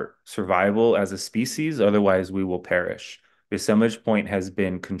our survival as a species. Otherwise, we will perish. The assemblage point has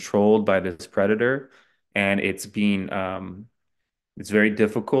been controlled by this predator, and it's very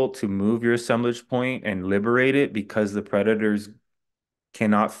difficult to move your assemblage point and liberate it because the predators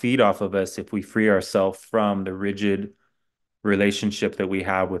cannot feed off of us if we free ourselves from the rigid relationship that we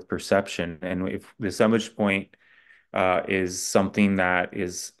have with perception. And if the assemblage point is something that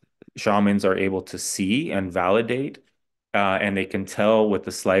is shamans are able to see and validate, and they can tell with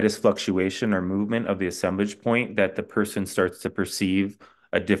the slightest fluctuation or movement of the assemblage point that the person starts to perceive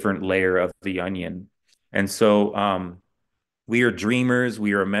a different layer of the onion. And so we are dreamers.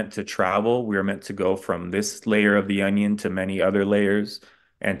 We are meant to travel. We are meant to go from this layer of the onion to many other layers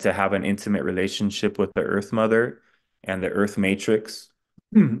and to have an intimate relationship with the Earth Mother and the Earth Matrix.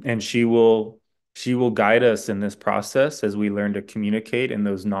 And she will guide us in this process as we learn to communicate in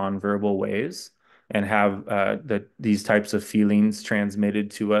those nonverbal ways and have these types of feelings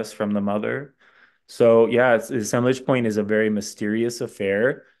transmitted to us from the mother. So yeah, the assemblage point is a very mysterious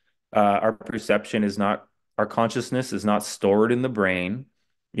affair. Our perception is not, our consciousness is not stored in the brain.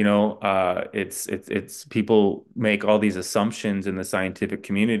 It's people make all these assumptions in the scientific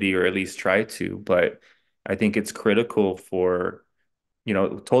community, or at least try to, but I think it's critical for,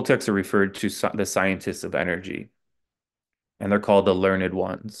 Toltecs are referred to the scientists of energy, and they're called the learned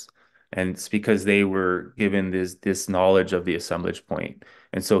ones. And it's because they were given this knowledge of the assemblage point.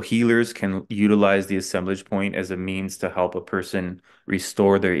 And so healers can utilize the assemblage point as a means to help a person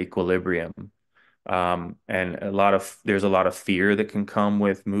restore their equilibrium. And there's a lot of fear that can come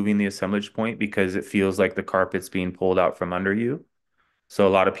with moving the assemblage point because it feels like the carpet's being pulled out from under you. So a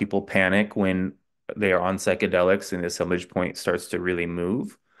lot of people panic when they are on psychedelics and the assemblage point starts to really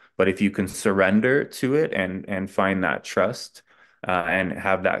move. But if you can surrender to it and find that trust and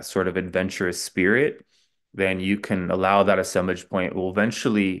have that sort of adventurous spirit, then you can allow that assemblage point will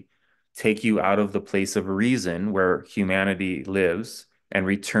eventually take you out of the place of reason where humanity lives and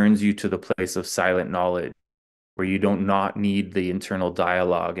returns you to the place of silent knowledge where you don't not need the internal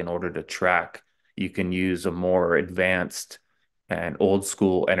dialogue in order to track. You can use a more advanced and old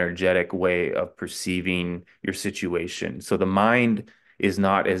school energetic way of perceiving your situation. So the mind is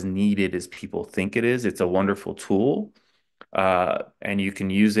not as needed as people think it is. It's a wonderful tool, and you can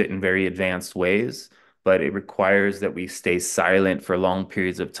use it in very advanced ways, but it requires that we stay silent for long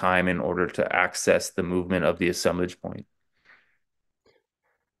periods of time in order to access the movement of the assemblage point.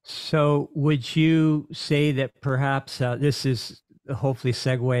 So, would you say that perhaps this is hopefully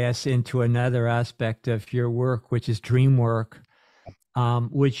segue us into another aspect of your work, which is dream work?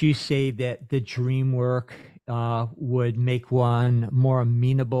 Would you say that the dream work would make one more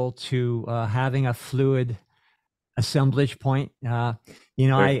amenable to having a fluid assemblage point? Sure.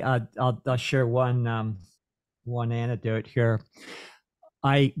 I'll share one anecdote here.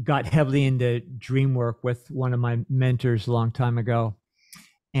 I got heavily into dream work with one of my mentors a long time ago,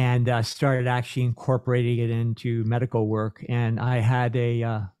 and started actually incorporating it into medical work. And I had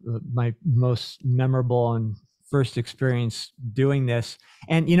my most memorable and first experience doing this.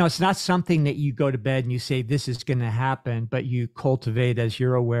 And it's not something that you go to bed and you say this is going to happen, but you cultivate, as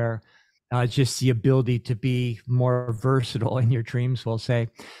you're aware, just the ability to be more versatile in your dreams, we'll say.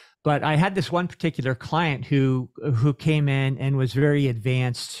 But I had this one particular client who came in and was very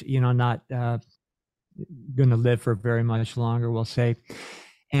advanced, not going to live for very much longer, we'll say.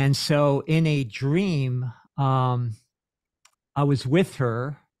 And so in a dream, I was with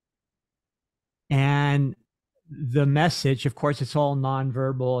her, and the message, of course, it's all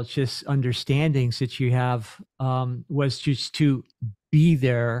nonverbal, it's just understandings that you have, was just to be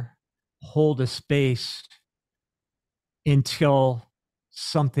there, hold a space until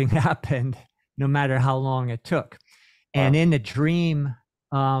something happened, no matter how long it took. And in the dream,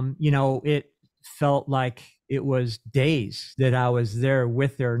 it felt like it was days that I was there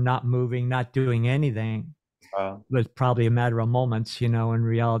with her, not moving, not doing anything. Wow. It was probably a matter of moments, in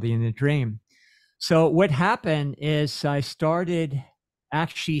reality, in the dream. So what happened is I started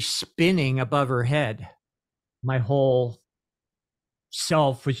actually spinning above her head. My whole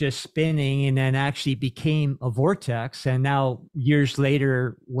self was just spinning, and then actually became a vortex. And now, years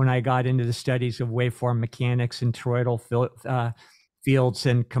later, when I got into the studies of waveform mechanics and toroidal fields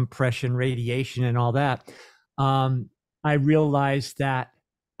and compression radiation and all that, I realized that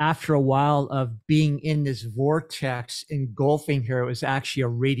after a while of being in this vortex engulfing her, it was actually a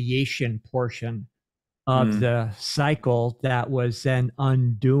radiation portion of the cycle that was then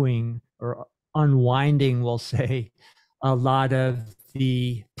undoing or unwinding, we'll say, a lot of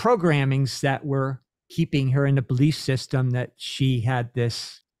the programmings that were keeping her in the belief system that she had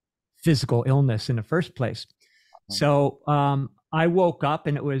this physical illness in the first place. So I woke up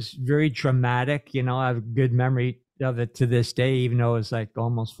and it was very dramatic. I have a good memory of it to this day, even though it was like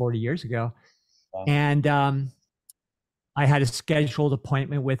almost 40 years ago. Wow. And I had a scheduled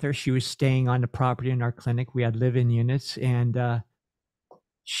appointment with her. She was staying on the property in our clinic. We had live-in units, and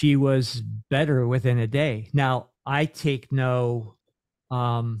she was better within a day. Now, I take no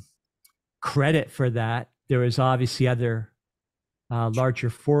um, credit for that. There was obviously other larger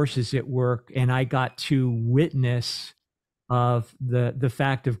forces at work, and I got to witness of the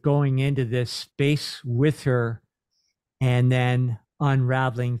fact of going into this space with her and then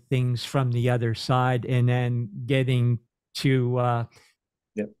unraveling things from the other side, and then getting to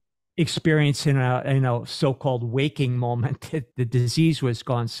Yep. experience in a so-called waking moment that the disease was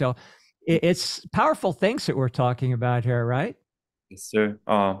gone. So it's powerful things that we're talking about here, right? Yes, sir.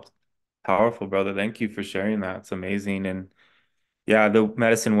 Oh, powerful, brother. Thank you for sharing that. It's amazing. And yeah, the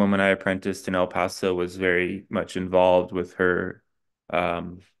medicine woman I apprenticed in El Paso was very much involved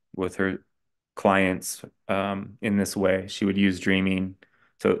um, with her clients in this way. She would use dreaming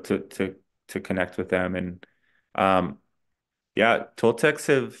to to to to connect with them. And um, yeah, Toltecs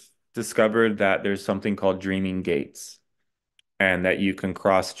have discovered that there's something called dreaming gates, and that you can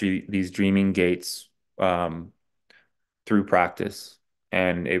cross these dreaming gates um, through practice,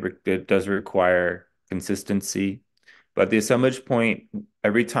 and it does require consistency. But the assemblage point,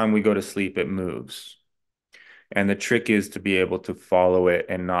 every time we go to sleep, it moves. And the trick is to be able to follow it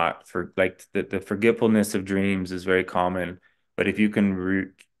and not for like the forgetfulness of dreams is very common. But if you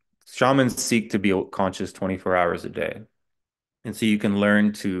can, shamans seek to be conscious 24 hours a day. And so you can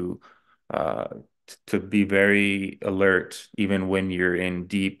learn uh, to be very alert even when you're in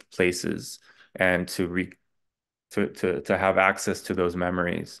deep places, and to have access to those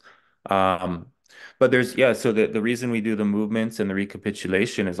memories. Um, but there's, yeah, so the reason we do the movements and the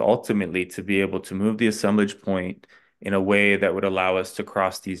recapitulation is ultimately to be able to move the assemblage point in a way that would allow us to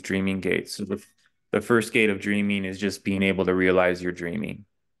cross these dreaming gates. So the first gate of dreaming is just being able to realize you're dreaming.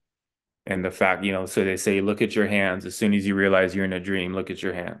 And the fact, so they say, look at your hands. As soon as you realize you're in a dream, look at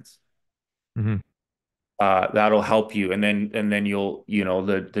your hands. Mm-hmm. That'll help you, and then you'll,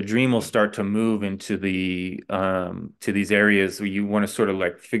 the dream will start to move into to these areas where you want to sort of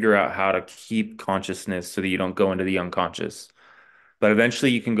like figure out how to keep consciousness so that you don't go into the unconscious. But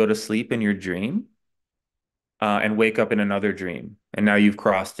eventually you can go to sleep in your dream, and wake up in another dream, and now you've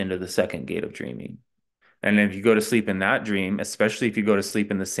crossed into the second gate of dreaming. And if you go to sleep in that dream, especially if you go to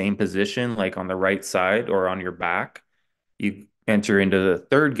sleep in the same position, like on the right side or on your back, you enter into the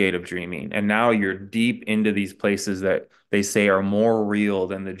third gate of dreaming. And now you're deep into these places that they say are more real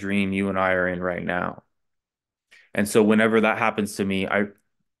than the dream you and I are in right now. And so whenever that happens to me,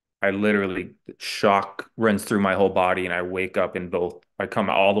 I literally, shock runs through my whole body, and I wake up in both. I come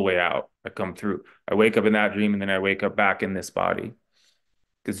all the way out. I come through. I wake up in that dream, and then I wake up back in this body.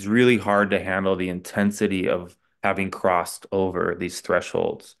 It's really hard to handle the intensity of having crossed over these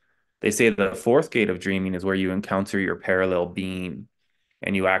thresholds. They say the fourth gate of dreaming is where you encounter your parallel being,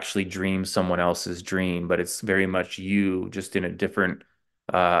 and you actually dream someone else's dream, but it's very much you, just in a different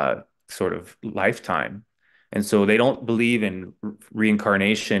sort of lifetime. And so they don't believe in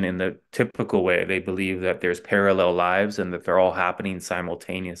reincarnation in the typical way. They believe that there's parallel lives and that they're all happening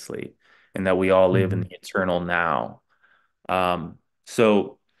simultaneously, and that we all live in Mm-hmm. the eternal now.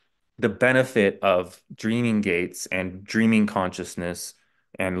 So the benefit of dreaming gates and dreaming consciousness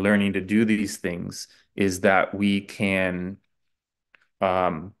and learning to do these things is that we can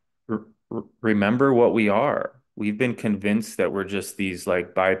um, re remember what we are. We've been convinced that we're just these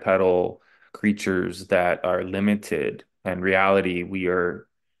like bipedal creatures that are limited. In reality, we are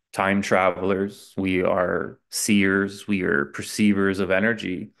time travelers, we are seers, we are perceivers of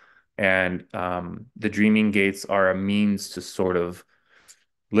energy. And the dreaming gates are a means to sort of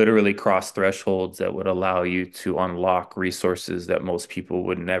literally cross thresholds that would allow you to unlock resources that most people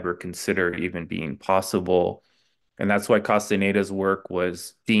would never consider even being possible. And that's why Castaneda's work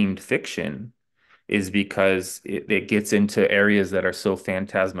was deemed fiction, is because it gets into areas that are so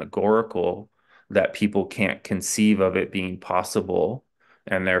phantasmagorical that people can't conceive of it being possible.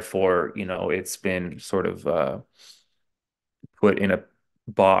 And therefore, it's been sort of put in a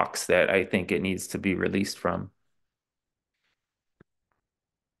box that I think it needs to be released from.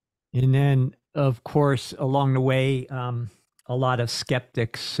 And then, of course, along the way, a lot of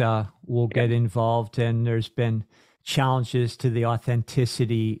skeptics will Yeah, get involved, and there's been challenges to the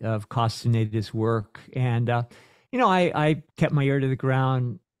authenticity of Castaneda's work. And, I kept my ear to the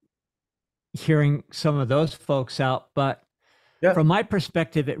ground hearing some of those folks out. But yeah, from my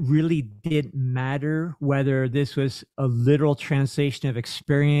perspective, it really didn't matter whether this was a literal translation of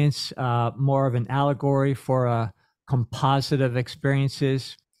experience, more of an allegory for a composite of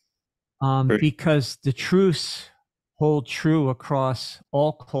experiences, for because the truths hold true across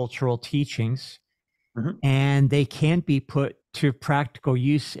all cultural teachings, Mhm. and they can be put to practical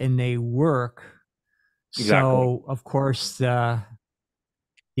use and they work. Exactly. So, of course, the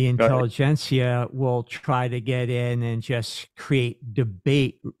Uh, intelligentsia will try to get in and just create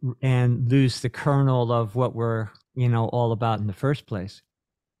debate and lose the kernel of what we're, all about in the first place.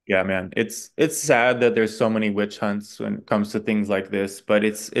 Yeah, man. It's sad that there's so many witch hunts when it comes to things like this, but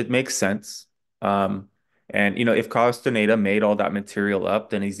it makes sense. Um, and if Castaneda made all that material up,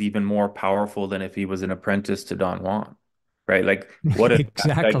 then he's even more powerful than if he was an apprentice to Don Juan, right? Like what if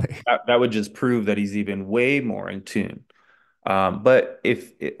Exactly. that would just prove that he's even way more in tune. But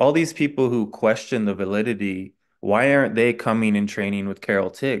if all these people who question the validity, why aren't they coming and training with Carol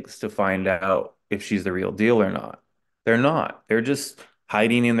Tiggs to find out if she's the real deal or not? They're not. They're just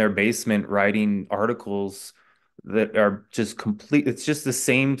hiding in their basement writing articles that are just complete. It's just the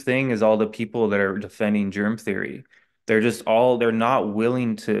same thing as all the people that are defending germ theory. They're not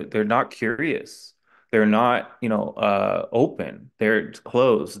willing to, they're not curious. They're not, open. They're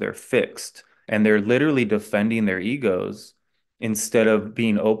closed. They're fixed. And they're literally defending their egos instead of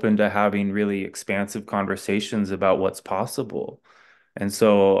being open to having really expansive conversations about what's possible. And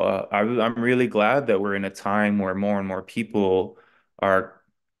so I'm really glad that we're in a time where more and more people are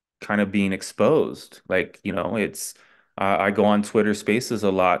kind of being exposed. Like, I go on Twitter Spaces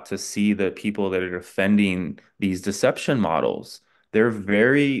a lot to see the people that are defending these deception models.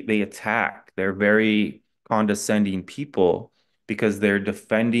 They attack, they're very condescending people because they're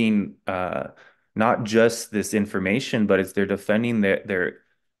defending not just this information, but they're defending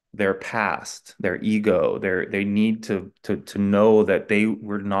their past, their ego. They need to know that they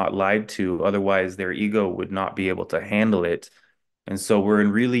were not lied to. Otherwise, their ego would not be able to handle it. And so we're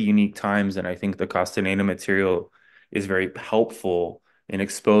in really unique times, and I think the Castaneda material is very helpful in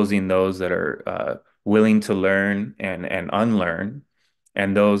exposing those that are willing to learn and unlearn,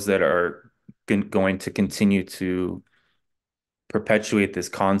 and those that are going to continue to perpetuate this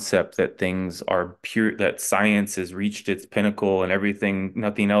concept that things are pure, that science has reached its pinnacle and everything,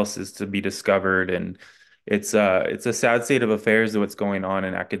 nothing else is to be discovered. And it's a sad state of affairs of what's going on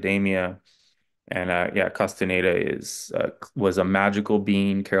in academia. And yeah, Castaneda was a magical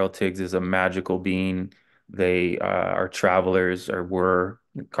being. Carol Tiggs is a magical being. They are travelers, or were.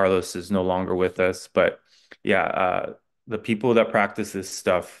 Carlos is no longer with us, but yeah, the people that practice this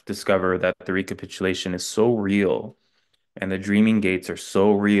stuff discover that the recapitulation is so real and the dreaming gates are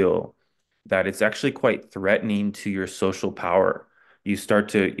so real that it's actually quite threatening to your social power. You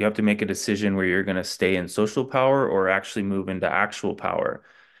have to make a decision where you're going to stay in social power or actually move into actual power,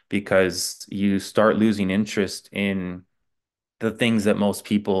 because you start losing interest in the things that most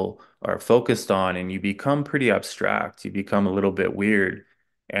people are focused on, and you become pretty abstract. You become a little bit weird,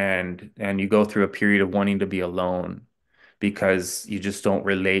 and you go through a period of wanting to be alone because you just don't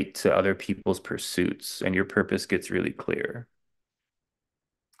relate to other people's pursuits, and your purpose gets really clear.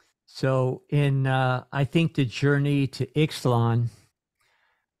 So, I think the journey to Ixtlan,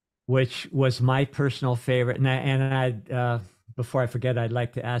 which was my personal favorite, before I forget, I'd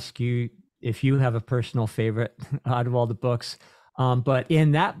like to ask you if you have a personal favorite out of all the books. But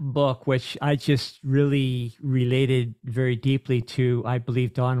in that book, which I just really related very deeply to, I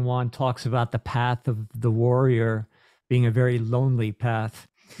believe Don Juan talks about the path of the warrior being a very lonely path.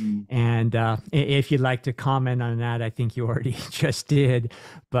 Mm. And if you'd like to comment on that, I think you already just did.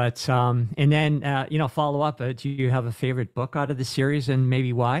 But and then follow up. Do you have a favorite book out of the series, and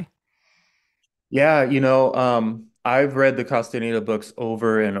maybe why? Yeah, I've read the Castaneda books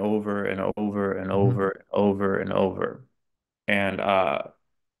over and over and over and Mm-hmm. over and over and over. And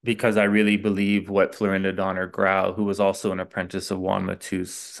because I really believe what Florinda Donner Grau, who was also an apprentice of Juan Matus,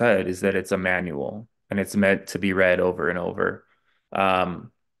 said, is that it's a manual and it's meant to be read over and over.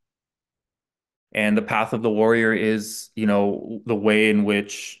 Um, and the path of the warrior is, the way in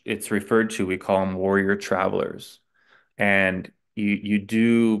which it's referred to. We call them warrior travelers, and you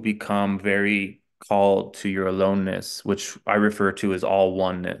do become very called to your aloneness, which I refer to as all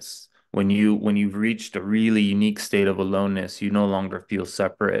oneness. When you've reached a really unique state of aloneness, you no longer feel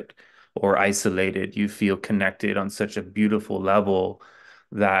separate or isolated. You feel connected on such a beautiful level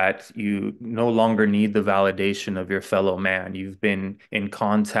that you no longer need the validation of your fellow man. You've been in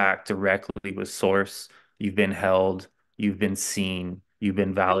contact directly with source. You've been held, you've been seen, you've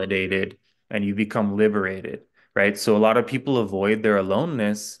been validated, and you become liberated, right? So a lot of people avoid their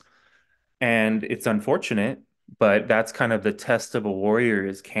aloneness, and it's unfortunate, but that's kind of the test of a warrior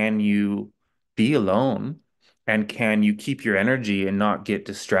is, can you be alone, and can you keep your energy and not get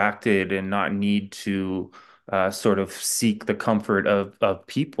distracted and not need to sort of seek the comfort of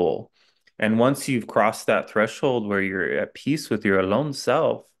people. And once you've crossed that threshold where you're at peace with your alone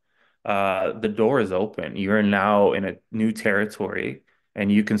self, the door is open. You're now in a new territory,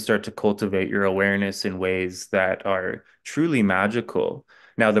 and you can start to cultivate your awareness in ways that are truly magical.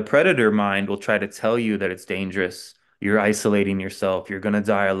 Now, the predator mind will try to tell you that it's dangerous. You're isolating yourself. You're going to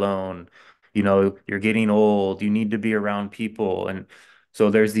die alone. You're getting old. You need to be around people. And so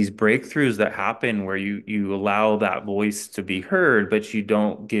there's these breakthroughs that happen where you allow that voice to be heard, but you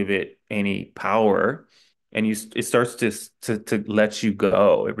don't give it any power, and it starts to let you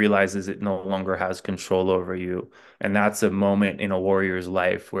go. It realizes it no longer has control over you, and that's a moment in a warrior's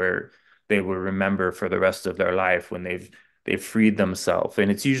life where they will remember for the rest of their life when they've freed themselves. And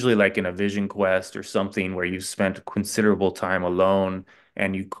it's usually like in a vision quest or something where you've spent considerable time alone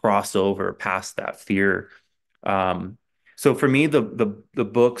and you cross over past that fear. Um, so for me, the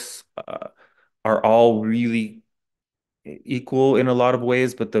books are all really equal in a lot of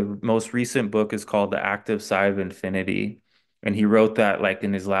ways, but the most recent book is called The Active Side of Infinity, and he wrote that like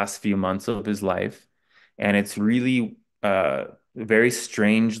in his last few months of his life, and it's really very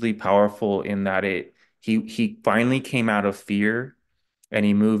strangely powerful in that he finally came out of fear and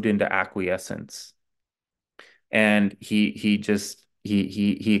he moved into acquiescence, and he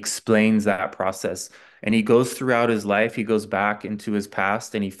explains that process, and he goes throughout his life. He goes back into his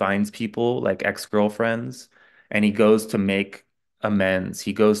past and he finds people like ex-girlfriends, and he goes to make amends.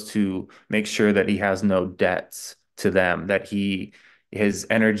 He goes to make sure that he has no debts to them, that he has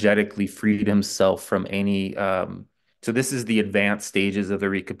energetically freed himself from any so this is the advanced stages of the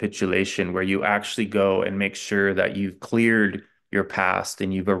recapitulation where you actually go and make sure that you've cleared your past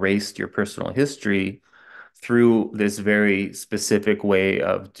and you've erased your personal history through this very specific way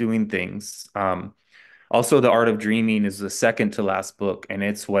of doing things. Also, The Art of Dreaming is the second to last book, and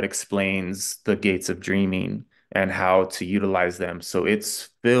it's what explains the gates of dreaming and how to utilize them. So it's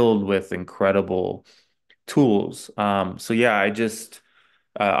filled with incredible tools. So yeah, I just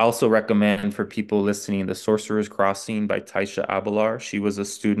also recommend for people listening The Sorcerer's Crossing by Taisha Abelar. She was a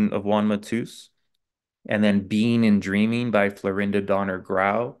student of Juan Matus. And then Being and Dreaming by Florinda Donner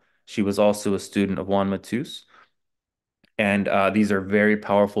Grau. She was also a student of Juan Matus. And these are very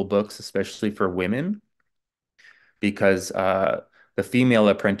powerful books, especially for women, because the female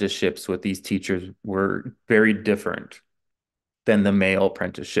apprenticeships with these teachers were very different than the male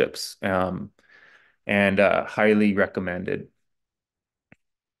apprenticeships, and highly recommended.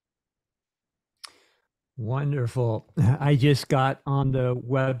 Wonderful. I just got on the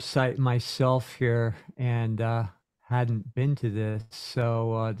website myself here and hadn't been to this.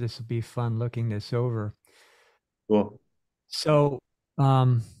 So this will be fun looking this over. Cool. So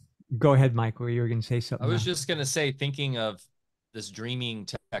go ahead, Michael. You were going to say I something was there. just going to say, thinking of this dreaming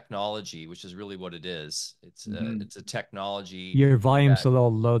technology, which is really what it is. Mhm. It's a technology Your volume's that, a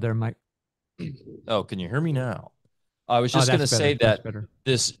little low there, Mike. oh, can you hear me now? I was Oh, just going that's to better. say That's that better.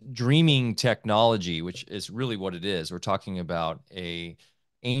 this dreaming technology, which is really what it is, we're talking about a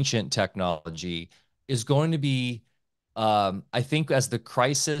ancient technology, is going to be, I think, as the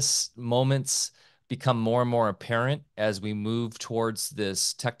crisis moments become more and more apparent as we move towards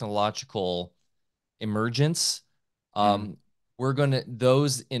this technological emergence, Mm. um, we're going to,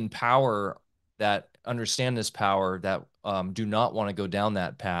 those in power that understand this power, that do not want to go down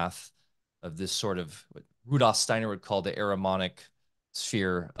that path of this sort of what Rudolf Steiner would call the Ahrimanic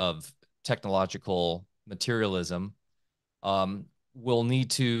sphere of technological materialism, will need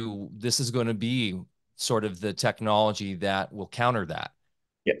to, this is going to be sort of the technology that will counter that. I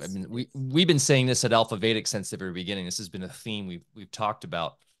Yes. mean, we've been saying this at Alpha Vedic since the very beginning. This has been a theme we've talked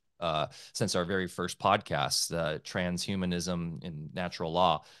about since our very first podcast, transhumanism and natural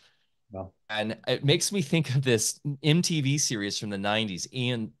law. Well, And it makes me think of this MTV series from the 90s,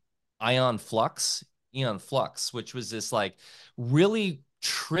 Ion Flux, Eon Flux, which was this like really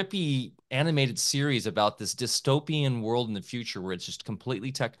trippy animated series about this dystopian world in the future where it's just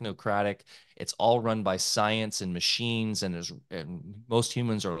completely technocratic. It's all run by science and machines, and most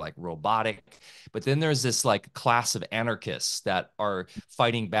humans are like robotic. But then there's this like class of anarchists that are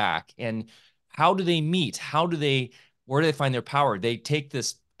fighting back. And how do they meet? Where do they find their power? They take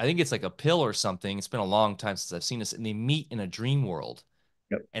this, I think it's like a pill or something. It's been a long time since I've seen this, and they meet in a dream world.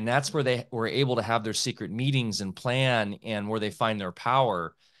 yep. And that's where they were able to have their secret meetings and plan, and where they find their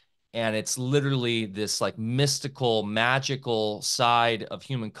power. And it's literally this like mystical, magical side of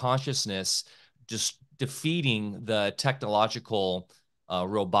human consciousness, just defeating the technological,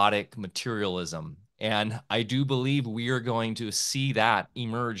 robotic materialism. And I do believe we are going to see that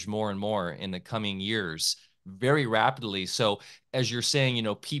emerge more and more in the coming years very rapidly. So as you're saying,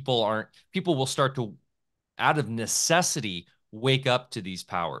 people will start to, out of necessity, wake up to these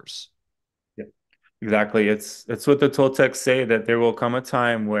powers. Exactly. It's what the Toltecs say, that there will come a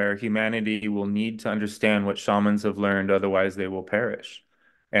time where humanity will need to understand what shamans have learned, otherwise they will perish.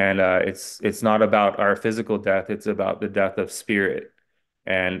 And it's not about our physical death, it's about the death of spirit.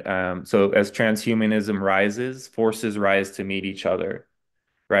 And so as transhumanism rises, forces rise to meet each other,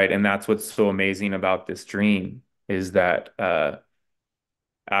 right? And that's what's so amazing about this dream, is that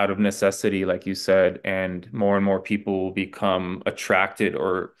out of necessity, like you said, and more people will become attracted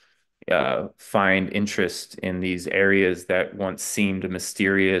or find interest in these areas that once seemed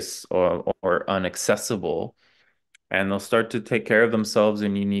mysterious or inaccessible, and they'll start to take care of themselves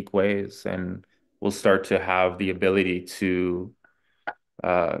in unique ways, and will start to have the ability to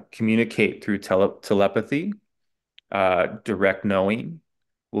communicate through telepathy, direct knowing.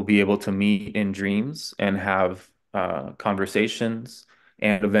 We'll be able to meet in dreams and have conversations,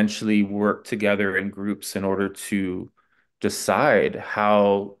 and eventually work together in groups in order to decide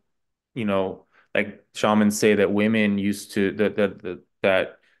how, you know, like shamans say that women used to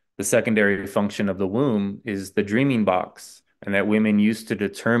that the secondary function of the womb is the dreaming box, and that women used to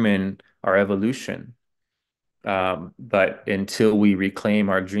determine our evolution. But until we reclaim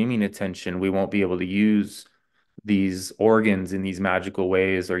our dreaming attention, we won't be able to use these organs in these magical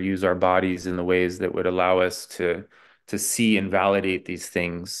ways, or use our bodies in the ways that would allow us to see and validate these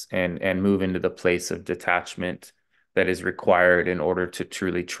things, and move into the place of detachment that is required in order to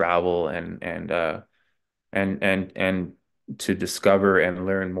truly travel and to discover and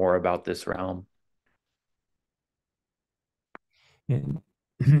learn more about this realm. And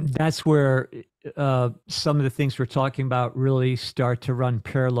that's where some of the things we're talking about really start to run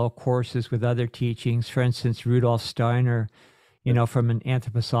parallel courses with other teachings. For instance, Rudolf Steiner, from an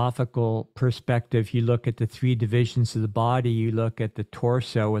anthroposophical perspective, you look at the three divisions of the body, you look at the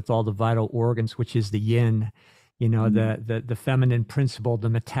torso with all the vital organs, which is the yin, the feminine principle, the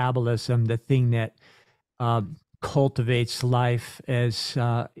metabolism, the thing that uh, cultivates life, as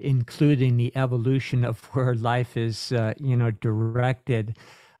including the evolution of where life is, directed.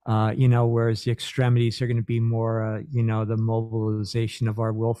 Whereas the extremities are going to be more, the mobilization of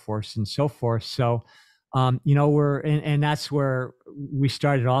our will force and so forth. So, and that's where we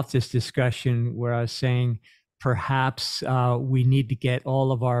started off this discussion, where I was saying perhaps we need to get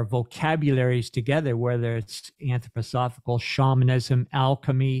all of our vocabularies together, whether it's anthroposophical, shamanism,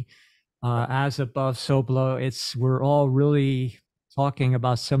 alchemy, as above, so below. We're all really talking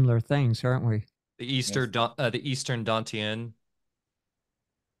about similar things, aren't we? Yes. The Eastern Dantian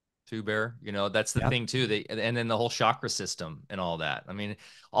Two Bear, that's the Yep. thing too. And then the whole chakra system and all that. I mean,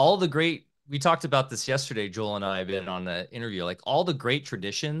 all the great, we talked about this yesterday, Joel and I have been on the interview, like all the great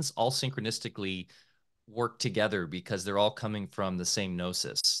traditions all synchronistically work together because they're all coming from the same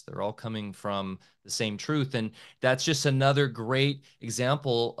gnosis. They're all coming from the same truth. And that's just another great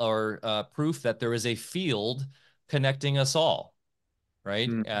example or proof that there is a field connecting us all, right?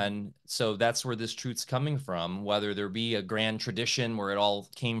 Mm. And so that's where this truth's coming from, whether there be a grand tradition where it all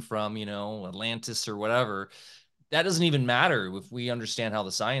came from, Atlantis or whatever. That doesn't even matter if we understand how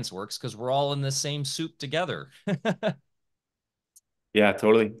the science works, because we're all in the same soup together. Yeah,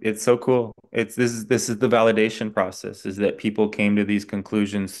 totally. It's so cool. This is the validation process, is that people came to these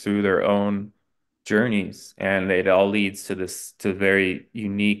conclusions through their own journeys, and it all leads to this, to very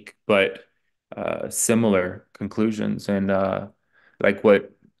unique but similar conclusions. And like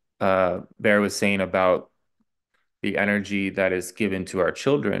what Bear was saying about the energy that is given to our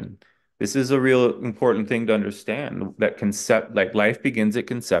children. This is a real important thing to understand, that concept, like life begins at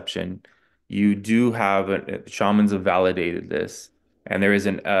conception. You do have shamans have validated this, and there is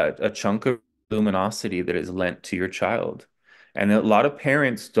a chunk of luminosity that is lent to your child. And a lot of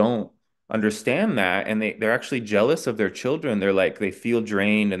parents don't understand that, and they're actually jealous of their children. They're like, they feel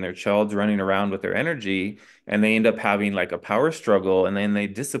drained and their child's running around with their energy, and they end up having like a power struggle, and then they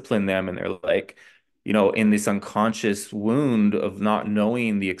discipline them, and they're like, in this unconscious wound of not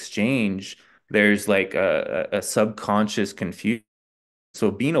knowing the exchange, there's like a subconscious confusion. So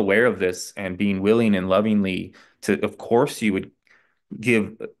being aware of this and being willing and lovingly to, of course, you would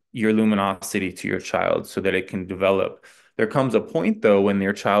give your luminosity to your child so that it can develop. There comes a point, though, when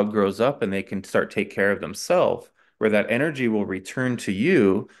your child grows up and they can start take care of themselves, where that energy will return to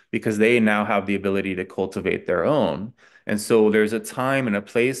you because they now have the ability to cultivate their own. And so there's a time and a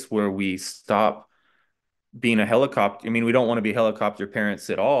place where we stop being a helicopter. I mean, we don't want to be helicopter parents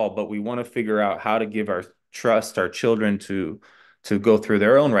at all, but we want to figure out how to give our children to go through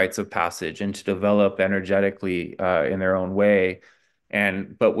their own rites of passage and to develop energetically in their own way.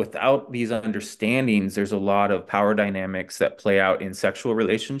 But without these understandings, there's a lot of power dynamics that play out in sexual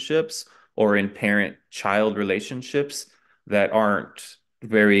relationships or in parent-child relationships that aren't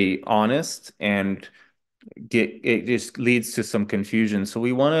very honest, and get it just leads to some confusion. So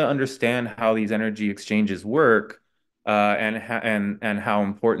we want to understand how these energy exchanges work, and how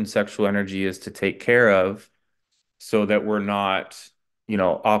important sexual energy is to take care of, so that we're not,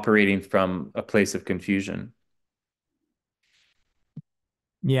 operating from a place of confusion.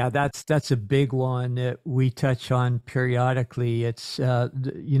 Yeah, that's a big one that we touch on periodically. It's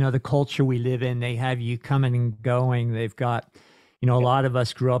the culture we live in, they have you coming and going. They've got, a lot of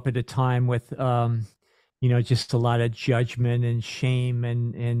us grew up at a time with just a lot of judgment and shame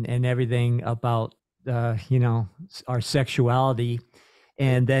and everything about our sexuality.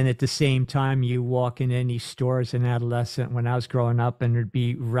 And then at the same time, you walk in any stores an adolescent when I was growing up, and there'd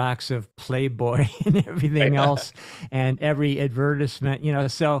be racks of Playboy and everything else, and every advertisement,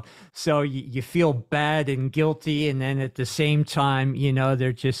 so you feel bad and guilty. And then at the same time,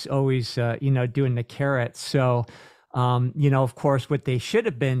 they're just always, doing the carrot. So, of course, what they should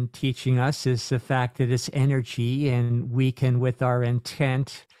have been teaching us is the fact that it's energy, and we can, with our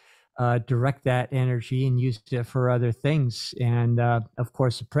intent, direct that energy and use it for other things. And of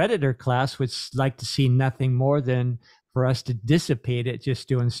course, the predator class would like to see nothing more than for us to dissipate it just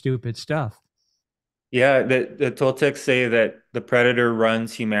doing stupid stuff. Yeah, the Toltecs say that the predator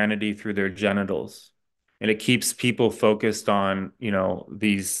runs humanity through their genitals, and it keeps people focused on,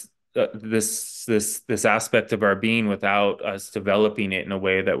 this aspect of our being without us developing it in a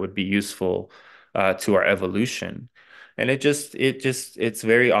way that would be useful to our evolution. And it's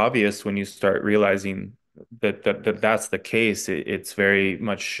very obvious when you start realizing that that's the case. It's very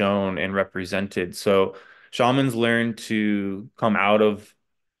much shown and represented. So shamans learn to come out of,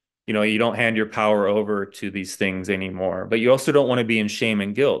 you don't hand your power over to these things anymore, but you also don't want to be in shame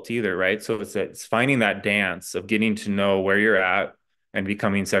and guilt either, right? So it's finding that dance of getting to know where you're at and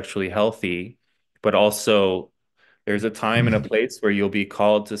becoming sexually healthy, but also there's a time and a place where you'll be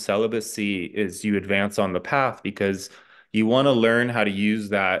called to celibacy as you advance on the path, because you want to learn how to use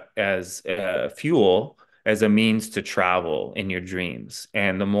that as fuel, as a means to travel in your dreams.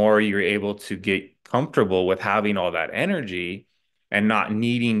 And the more you're able to get comfortable with having all that energy and not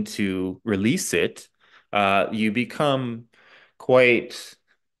needing to release it, you become quite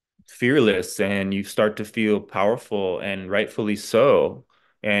fearless, and you start to feel powerful, and rightfully so.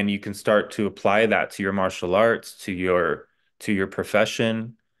 And you can start to apply that to your martial arts, to your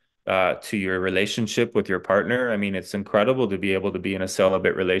profession, to your relationship with your partner. I mean, it's incredible to be able to be in a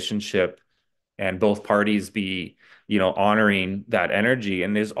celibate relationship and both parties be, honoring that energy.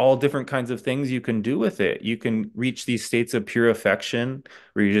 And there's all different kinds of things you can do with it. You can reach these states of pure affection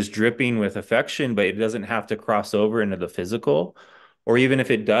where you're just dripping with affection, but it doesn't have to cross over into the physical. Or even if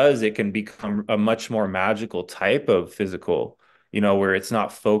it does, it can become a much more magical type of physical, where it's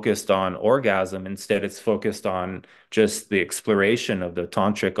not focused on orgasm. Instead, it's focused on just the exploration of the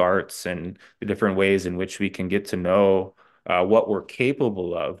tantric arts and the different ways in which we can get to know what we're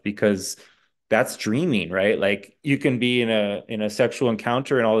capable of. Because that's dreaming, right? Like you can be in a sexual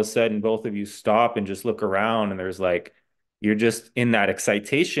encounter, and all of a sudden both of you stop and just look around, and there's like, you're just in that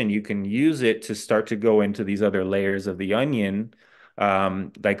excitation. You can use it to start to go into these other layers of the onion.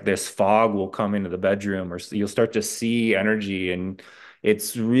 Like this fog will come into the bedroom, or you'll start to see energy. And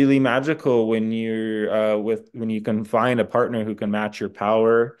it's really magical when when you can find a partner who can match your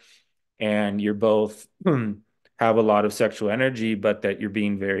power, and you're both have a lot of sexual energy, but that you're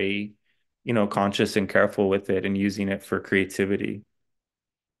being very, conscious and careful with it and using it for creativity.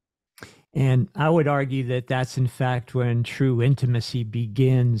 And I would argue that that's in fact when true intimacy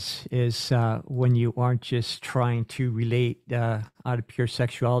begins, is when you aren't just trying to relate out of pure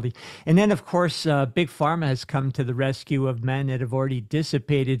sexuality. And then, of course, Big Pharma has come to the rescue of men that have already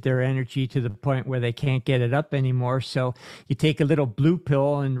dissipated their energy to the point where they can't get it up anymore. So you take a little blue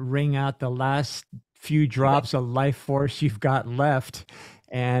pill and wring out the last few drops of life force you've got left.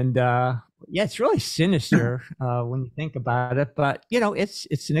 And yeah, it's really sinister when you think about it, but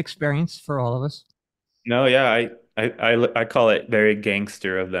it's an experience for all of us. No, yeah, I call it very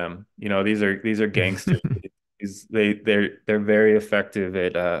gangster of them. These are gangsters. They're very effective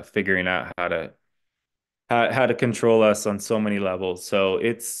at figuring out how to control us on so many levels. So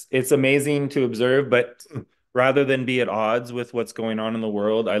it's amazing to observe, but rather than be at odds with what's going on in the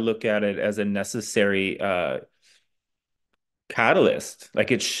world, I look at it as a necessary catalyst. Like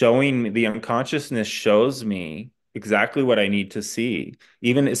it's showing, the unconsciousness shows me exactly what I need to see.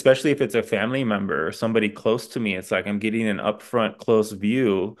 Even especially if it's a family member or somebody close to me, it's like I'm getting an upfront close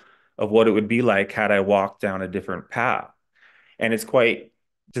view of what it would be like had I walked down a different path. And it's quite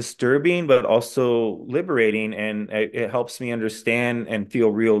disturbing, but also liberating. And it helps me understand and feel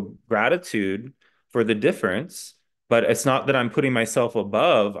real gratitude for the difference, But it's not that I'm putting myself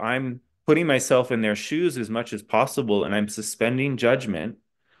above. I'm putting myself in their shoes as much as possible, and I'm suspending judgment,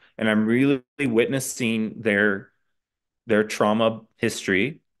 and I'm really witnessing their trauma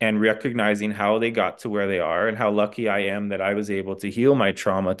history and recognizing how they got to where they are and how lucky I am that I was able to heal my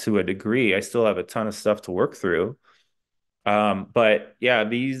trauma to a degree. I still have a ton of stuff to work through. But yeah,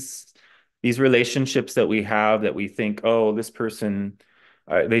 these relationships that we have that we think, oh, this person,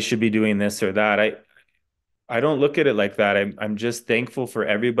 they should be doing this or that. I don't look at it like that. I'm just thankful for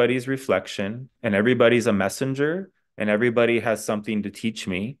everybody's reflection, and everybody's a messenger, and everybody has something to teach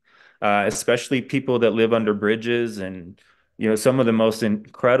me. Especially people that live under bridges, and some of the most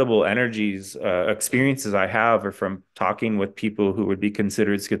incredible experiences I have are from talking with people who would be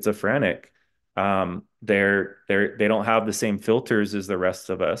considered schizophrenic. They don't have the same filters as the rest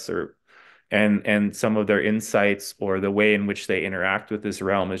of us, or and some of their insights or the way in which they interact with this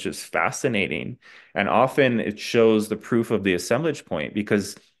realm is just fascinating. And often it shows the proof of the assemblage point,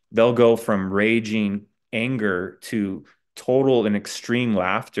 because they'll go from raging anger to total and extreme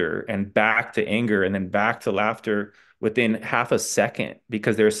laughter, and back to anger, and then back to laughter within half a second,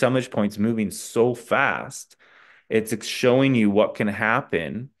 because their assemblage point's moving so fast. It's showing you what can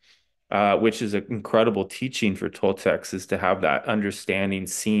happen, which is an incredible teaching for Toltecs, is to have that understanding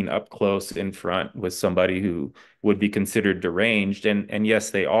seen up close in front with somebody who would be considered deranged. And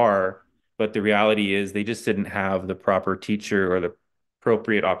yes, they are, but the reality is they just didn't have the proper teacher or the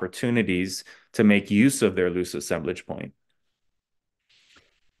appropriate opportunities to make use of their loose assemblage point.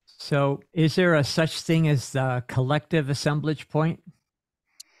 So, is there a such thing as the collective assemblage point?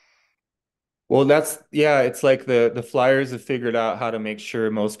 Well, yeah, it's like the Flyers have figured out how to make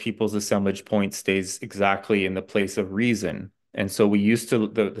sure most people's assemblage point stays exactly in the place of reason. And so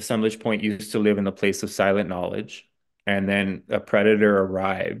the assemblage point used to live in the place of silent knowledge, and then a predator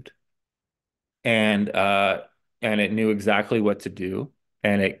arrived, and it knew exactly what to do,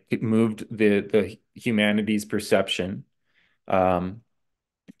 and it moved the humanity's perception um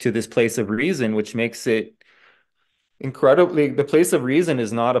to this place of reason, which makes it incredibly, the place of reason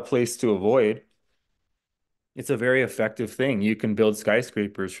is not a place to avoid. It's a very effective thing. You can build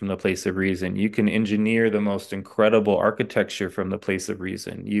skyscrapers from the place of reason. You can engineer the most incredible architecture from the place of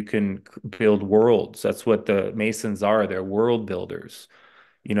reason. You can build worlds. That's what the Masons are. They're world builders.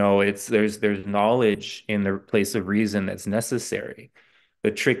 There's knowledge in the place of reason that's necessary. The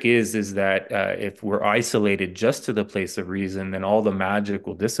trick is that if we're isolated just to the place of reason, then all the magic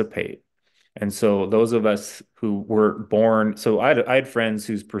will dissipate. And so those of us who were born, so I had friends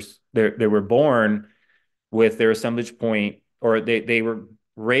they were born with their assemblage point, or they were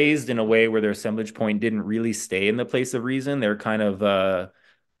raised in a way where their assemblage point didn't really stay in the place of reason. They're kind of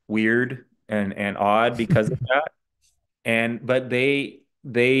weird and odd because of that. But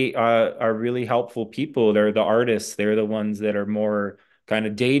they are really helpful people. They're the artists. They're the ones that are more kind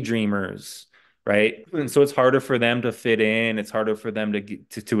of daydreamers, right? And so it's harder for them to fit in. It's harder for them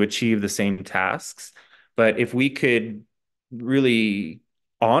to achieve the same tasks. But if we could really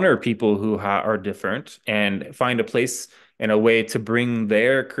honor people who are different, and find a place and a way to bring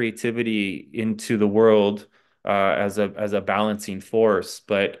their creativity into the world, as a balancing force.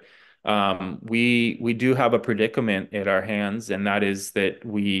 But we do have a predicament at our hands, and that is that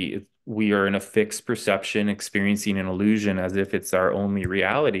we are in a fixed perception, experiencing an illusion as if it's our only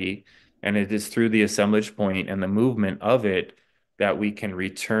reality. And it is through the assemblage point and the movement of it that we can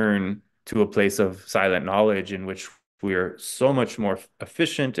return to a place of silent knowledge, in which we are so much more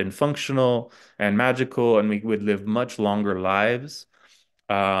efficient and functional and magical, and we would live much longer lives.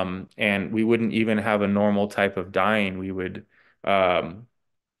 And we wouldn't even have a normal type of dying. We would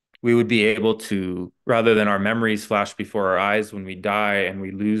be able to, rather than our memories flash before our eyes when we die and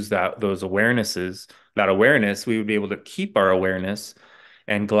we lose that awareness, we would be able to keep our awareness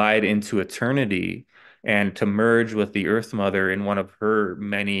and glide into eternity, and to merge with the Earth Mother in one of her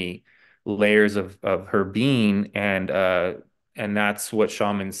many layers of her being. And that's what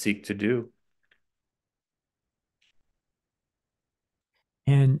shamans seek to do.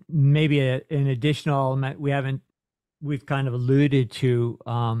 And maybe an additional element we've kind of alluded to,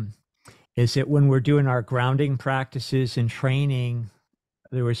 is that when we're doing our grounding practices and training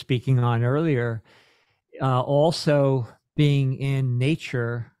that we were speaking on earlier, also being in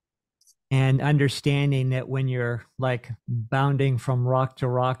nature and understanding that when you're like bounding from rock to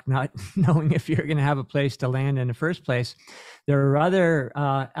rock, not knowing if you're going to have a place to land in the first place, there are other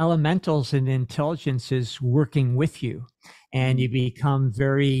elementals and intelligences working with you, and you become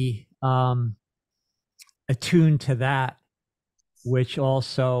very attuned to that, which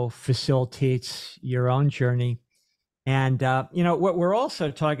also facilitates your own journey. And what we're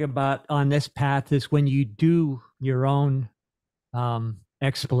also talking about on this path is when you do your own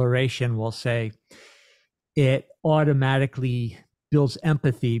exploration, we'll say, it automatically builds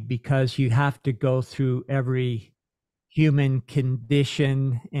empathy because you have to go through every human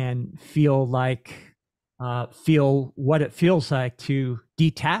condition and feel what it feels like to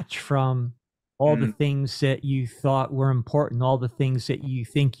detach from all the Mm, things that you thought were important, all the things that you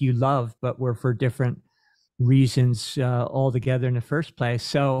think you love, but were for different reasons altogether in the first place.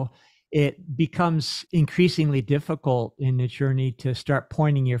 So it becomes increasingly difficult in the journey to start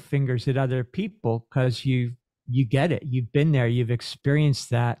pointing your fingers at other people because you get it, you've been there, you've experienced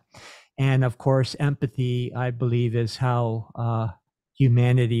that. And of course, empathy, I believe, is how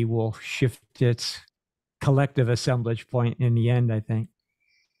humanity will shift its collective assemblage point in the end, I think,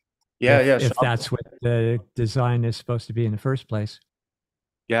 yeah, if yeah, that's what the design is supposed to be in the first place.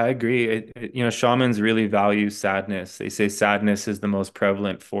 yeah, I agree. Shamans really value sadness. They say sadness is the most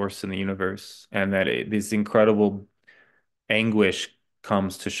prevalent force in the universe, and that this incredible anguish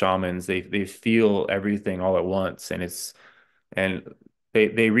comes to shamans. They feel everything all at once, and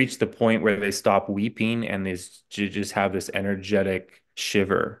they reach the point where they stop weeping and just have this energetic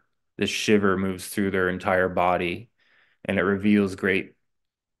shiver. This shiver moves through their entire body, and it reveals great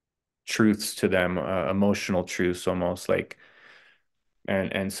truths to them, emotional truths almost like.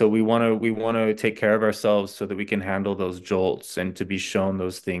 And so we want to take care of ourselves so that we can handle those jolts and to be shown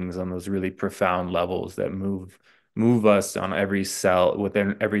those things on those really profound levels that move us on every cell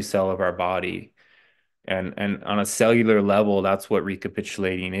within every cell of our body. And on a cellular level, that's what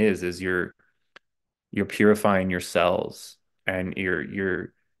recapitulating is you're purifying your cells, and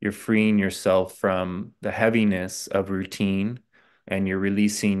you're freeing yourself from the heaviness of routine, and you're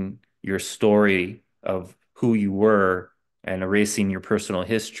releasing your story of who you were and erasing your personal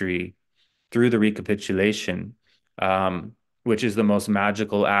history through the recapitulation, um, which is the most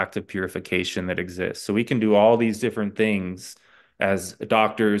magical act of purification that exists. So we can do all these different things as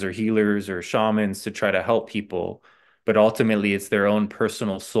doctors or healers or shamans to try to help people, but ultimately it's their own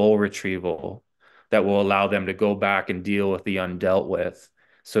personal soul retrieval that will allow them to go back and deal with the undealt with,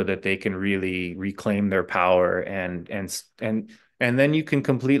 so that they can really reclaim their power, and then you can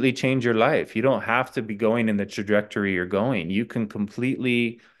completely change your life. You don't have to be going in the trajectory you're going. You can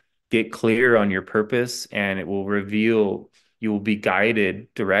completely get clear on your purpose, and it will reveal, you will be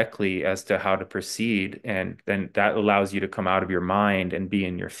guided directly as to how to proceed. And then that allows you to come out of your mind and be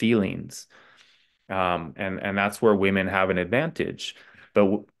in your feelings. And that's where women have an advantage.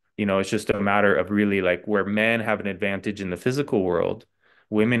 But it's just a matter of really like where men have an advantage in the physical world,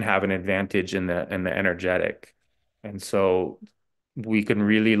 women have an advantage in the energetic. And so we can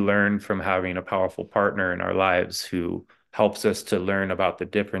really learn from having a powerful partner in our lives who helps us to learn about the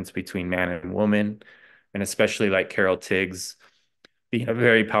difference between man and woman. And especially like Carol Tiggs, being a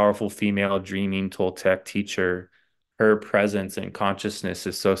very powerful female dreaming Toltec teacher, her presence and consciousness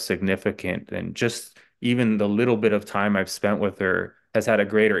is so significant. And just even the little bit of time I've spent with her has had a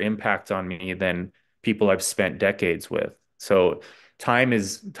greater impact on me than people I've spent decades with. So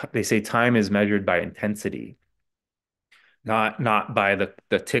they say time is measured by intensity, not by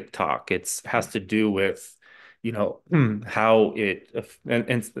the TikTok. It's has to do with, how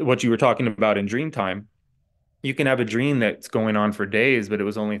and what you were talking about in dream time. You can have a dream that's going on for days, but it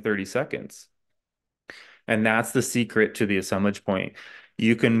was only 30 seconds. And that's the secret to the assemblage point.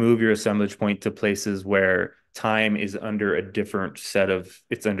 You can move your assemblage point to places where time is under a different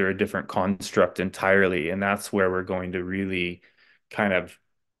it's under a different construct entirely. And that's where we're going to really kind of,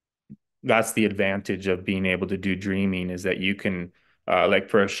 that's the advantage of being able to do dreaming, is that you can, like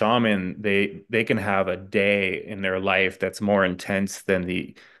for a shaman, they can have a day in their life that's more intense than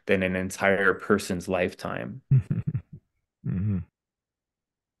an entire person's lifetime. Hmm.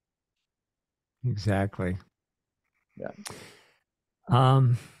 Exactly. Yeah.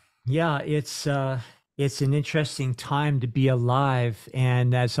 Um, yeah, it's an interesting time to be alive.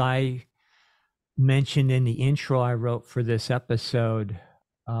 And as I mentioned in the intro I wrote for this episode,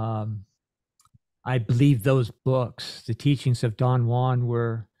 um, I believe those books, the teachings of Don Juan,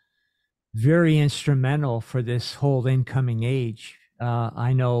 were very instrumental for this whole incoming age.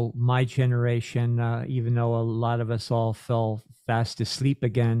 I know my generation, even though a lot of us all fell fast asleep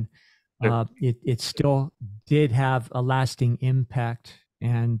again, it still did have a lasting impact.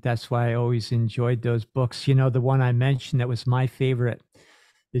 And that's why I always enjoyed those books. The one I mentioned that was my favorite,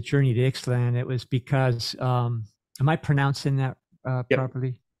 The Journey to Ixtlan, it was because, am I pronouncing that Yep.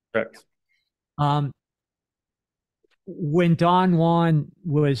 properly? Correct. Um, when Don Juan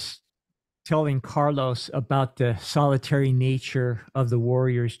was telling Carlos about the solitary nature of the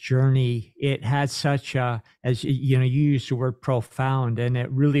warrior's journey, it had such a, as you know, you used the word profound, and it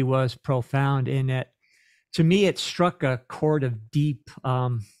really was profound in it. To me, it struck a chord of deep,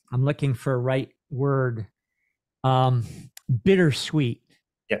 I'm looking for a right word, um, bittersweet,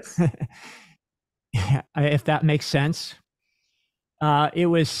 Yes. if that makes sense. It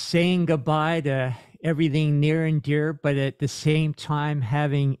was saying goodbye to everything near and dear, but at the same time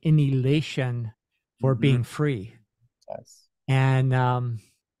having an elation for Hmm. being free. Yes. And Mm.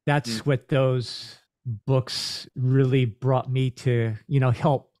 that's what those books really brought me to, you know,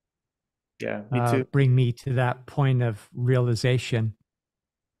 help Yeah, me too. bring me to that point of realization.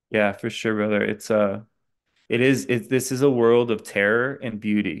 Yeah, for sure, brother. This is a world of terror and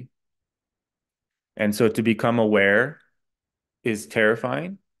beauty. And so to become aware is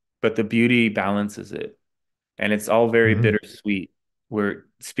terrifying, but the beauty balances it. And it's all very Mhm. bittersweet, where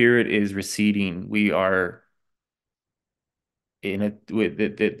spirit is receding. We are in a with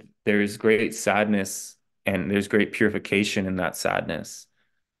that there's great sadness and there's great purification in that sadness.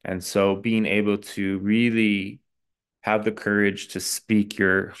 And so being able to really have the courage to speak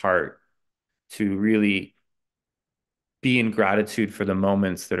your heart, to really be in gratitude for the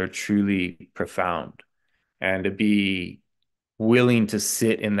moments that are truly profound, and to be willing to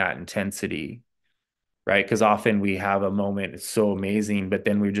sit in that intensity, right? Because often we have a moment, it's so amazing, but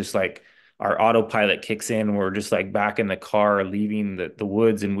then we're just like, our autopilot kicks in. We're just like back in the car, leaving the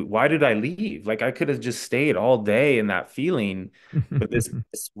woods. And why did I leave? Like I could have just stayed all day in that feeling, but this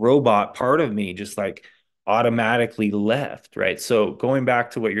robot part of me just like automatically left, right? So going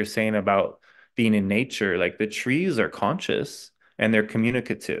back to what you're saying about being in nature, like the trees are conscious and they're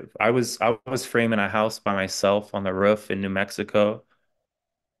communicative. I was framing a house by myself on the roof in New Mexico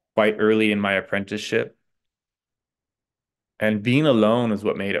quite early in my apprenticeship. And being alone is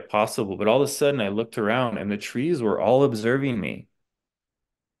what made it possible. But all of a sudden, I looked around and the trees were all observing me.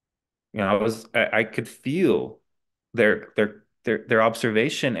 You know, I could feel their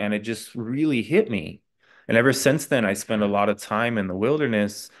observation, and it just really hit me. And ever since then, I spend a lot of time in the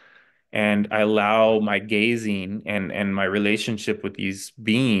wilderness, and I allow my gazing and my relationship with these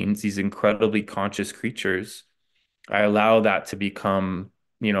beings, these incredibly conscious creatures, I allow that to become,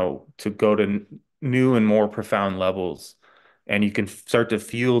 to go to new and more profound levels. And you can start to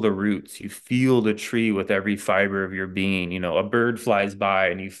feel the roots. You feel the tree with every fiber of your being. You know, a bird flies by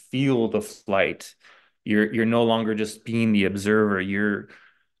and you feel the flight. You're no longer just being the observer. Your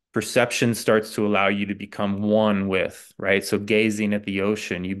perception starts to allow you to become one with, right? So gazing at the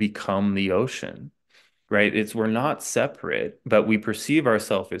ocean, you become the ocean, right? We're not separate, but we perceive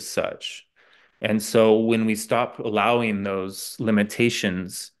ourselves as such. And so when we stop allowing those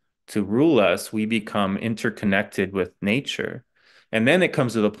limitations to rule us, we become interconnected with nature. And then it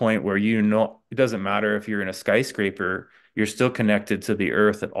comes to the point where it doesn't matter if you're in a skyscraper, you're still connected to the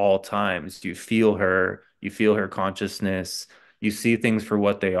earth at all times. You feel her consciousness, you see things for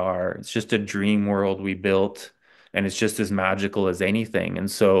what they are. It's just a dream world we built, and it's just as magical as anything. And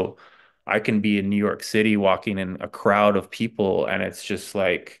so I can be in New York City walking in a crowd of people, and it's just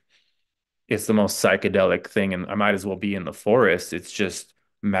like, it's the most psychedelic thing, and I might as well be in the forest. It's just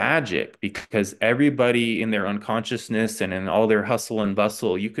magic because everybody in their unconsciousness and in all their hustle and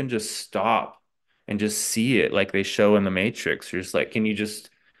bustle, you can just stop and just see it like they show in the Matrix. You're just like, can you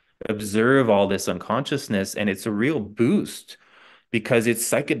just observe all this unconsciousness? And it's a real boost because it's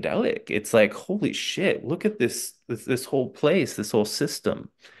psychedelic. It's like, holy shit, look at this whole place, this whole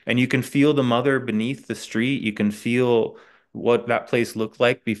system. And you can feel the mother beneath the street. You can feel what that place looked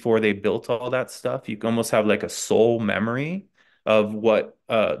like before they built all that stuff. You can almost have like a soul memory of what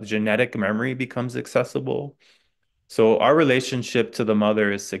genetic memory becomes accessible. So our relationship to the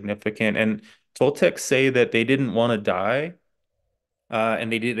mother is significant. And Toltecs say that they didn't want to die,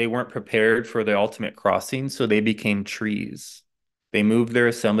 and they weren't prepared for the ultimate crossing, so they became trees. They moved their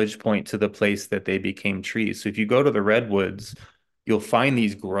assemblage point to the place that they became trees. So if you go to the redwoods, you'll find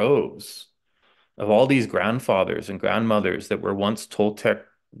these groves of all these grandfathers and grandmothers that were once Toltec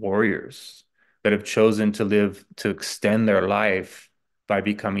warriors that have chosen to live to extend their life by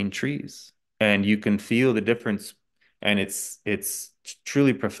becoming trees. And you can feel the difference, and it's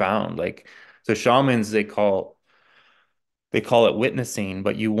truly profound. Like, so shamans, they call it witnessing,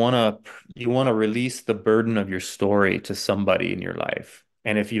 but you want to release the burden of your story to somebody in your life.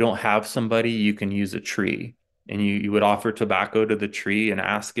 And if you don't have somebody, you can use a tree. And you would offer tobacco to the tree and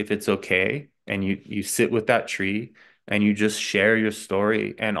ask if it's okay. And you sit with that tree and you just share your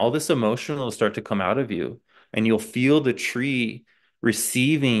story. And all this emotion will start to come out of you. And you'll feel the tree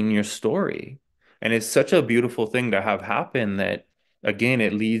receiving your story. And it's such a beautiful thing to have happen that again,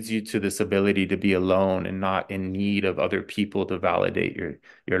 it leads you to this ability to be alone and not in need of other people to validate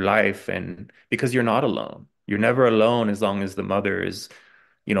your life. And because you're not alone, you're never alone as long as the mother is,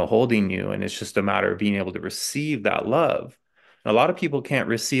 holding you. And it's just a matter of being able to receive that love. And a lot of people can't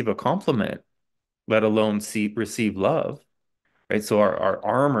receive a compliment, let alone receive love, right? So our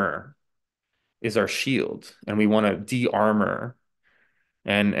armor is our shield, and we want to de-armor.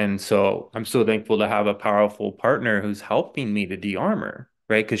 And so I'm so thankful to have a powerful partner who's helping me to de-armor,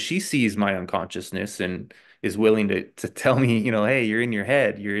 right? Because she sees my unconsciousness and is willing to tell me, hey, you're in your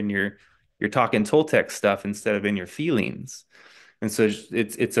head, you're talking Toltec stuff instead of in your feelings. And so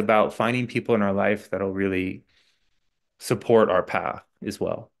it's about finding people in our life that'll really support our path as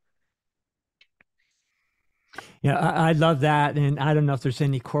well. Yeah, I love that. And I don't know if there's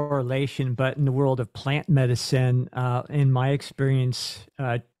any correlation, but in the world of plant medicine, in my experience,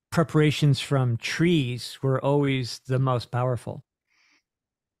 preparations from trees were always the most powerful.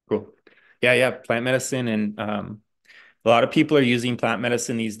 Cool. Yeah, yeah. Plant medicine, and a lot of people are using plant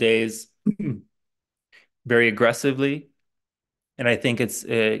medicine these days very aggressively. And I think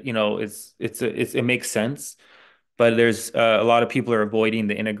it makes sense. But there's a lot of people are avoiding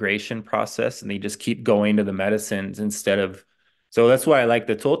the integration process, and they just keep going to the medicines instead of. So that's why I like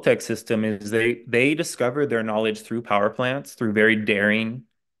the Toltec system is they discovered their knowledge through power plants, through very daring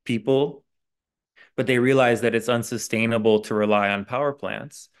people, but they realized that it's unsustainable to rely on power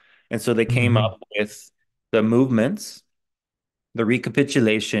plants. And so they came Hmm. up with the movements, the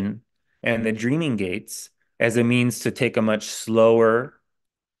recapitulation, and the dreaming gates as a means to take a much slower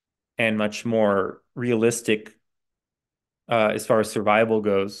and much more realistic, as far as survival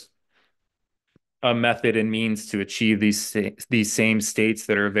goes, a method and means to achieve these same states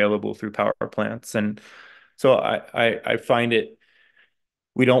that are available through power plants. And so I find it,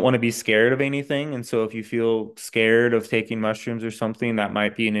 we don't want to be scared of anything. And so if you feel scared of taking mushrooms or something, that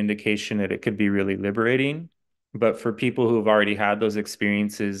might be an indication that it could be really liberating. But for people who have already had those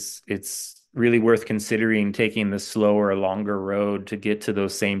experiences, it's really worth considering taking the slower, longer road to get to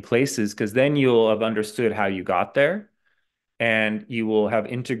those same places, because then you'll have understood how you got there, and you will have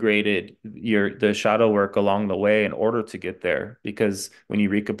integrated the shadow work along the way in order to get there. Because when you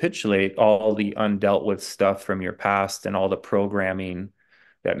recapitulate all the undealt with stuff from your past and all the programming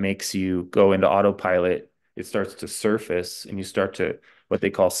that makes you go into autopilot, it starts to surface, and you start to what they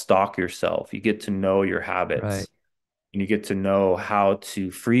call stalk yourself. You get to know your Right. habits, and you get to know how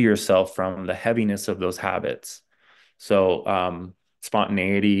to free yourself from the heaviness of those habits. So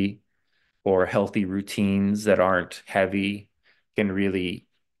spontaneity or healthy routines that aren't heavy can really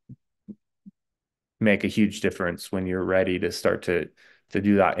make a huge difference when you're ready to start to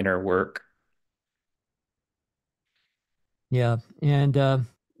do that inner work. Yeah. And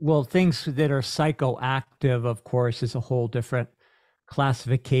well, things that are psychoactive, of course, is a whole different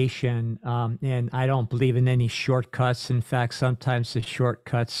classification. And I don't believe in any shortcuts. In fact, sometimes the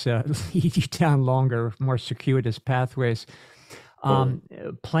shortcuts lead you down longer, more circuitous pathways. Totally.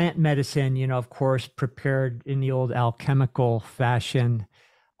 Plant medicine, of course, prepared in the old alchemical fashion,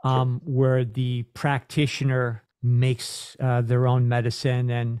 Sure. where the practitioner makes their own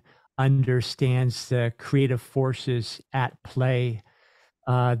medicine and understands the creative forces at play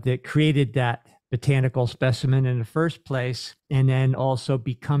that created that botanical specimen in the first place, and then also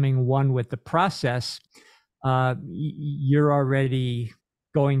becoming one with the process. You're already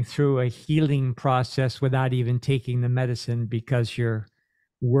going through a healing process without even taking the medicine, because you're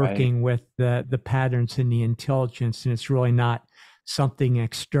Right. working with the patterns and the intelligence, and it's really not something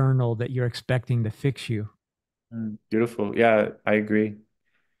external that you're expecting to fix you. Beautiful. Yeah, I agree.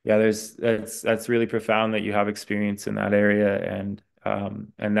 Yeah, that's really profound that you have experience in that area, and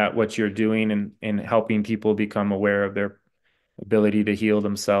that what you're doing in helping people become aware of their ability to heal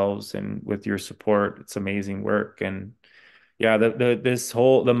themselves, and with your support, it's amazing work. And yeah,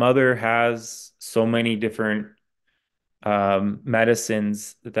 the mother has so many different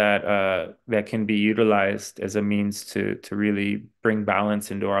medicines that can be utilized as a means to really bring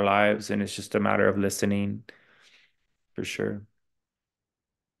balance into our lives, and it's just a matter of listening, for sure.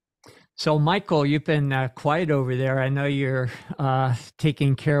 So, Michael, you've been quiet over there. I know you're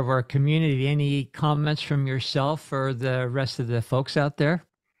taking care of our community. Any comments from yourself or the rest of the folks out there?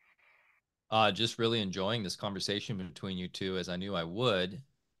 Just really enjoying this conversation between you two, as I knew I would.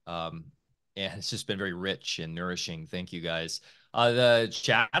 Um, and it's just been very rich and nourishing. Thank you guys. The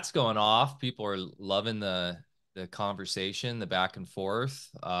chat's going off. People are loving the conversation, the back and forth.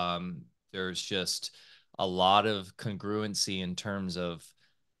 There's just a lot of congruency in terms of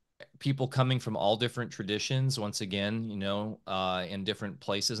people coming from all different traditions, once again, in different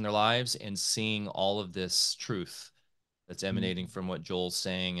places in their lives, and seeing all of this truth that's emanating from what Joel's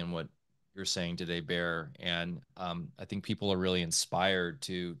saying and what you're saying today, Bear. And I think people are really inspired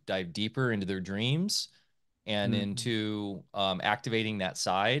to dive deeper into their dreams and Mhm. into activating that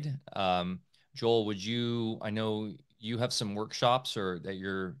side. Joel, I know you have some workshops or that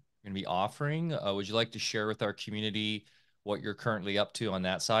you're going to be offering. Would you like to share with our community what you're currently up to on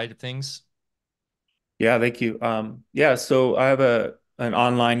that side of things? Yeah, thank you. Yeah, so I have an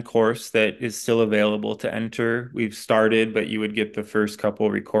online course that is still available to enter. We've started, but you would get the first couple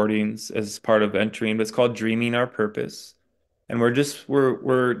recordings as part of entering. But it's called Dreaming Our Purpose, and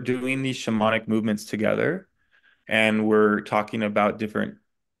we're doing these shamanic movements together, and we're talking about different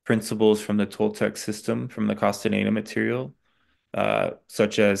principles from the Toltec system, from the Castaneda material,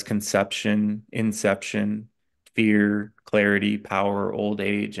 such as conception, inception, fear, clarity, power, old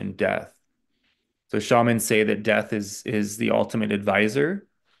age, and death. So shamans say that death is the ultimate advisor,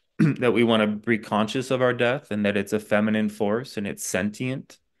 that we want to be conscious of our death and that it's a feminine force and it's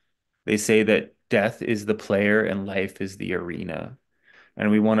sentient. They say that death is the player and life is the arena.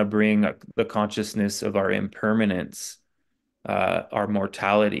 And we want to bring the consciousness of our impermanence, our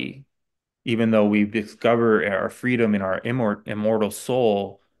mortality. Even though we discover our freedom in our immortal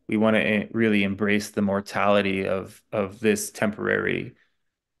soul, we want to really embrace the mortality of this temporary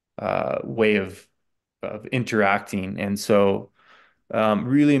way of interacting. And so,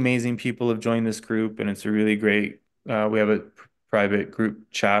 really amazing people have joined this group, and it's a really great. We have a private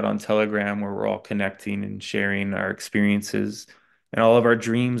group chat on Telegram where we're all connecting and sharing our experiences, and all of our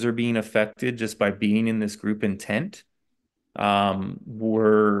dreams are being affected just by being in this group intent.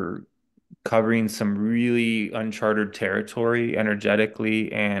 We're covering some really uncharted territory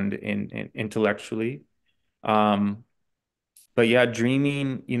energetically and in intellectually. Um, but yeah,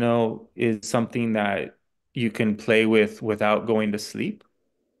 dreaming, is something that you can play with without going to sleep.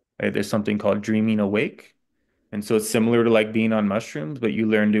 There's something called dreaming awake. And so it's similar to like being on mushrooms, but you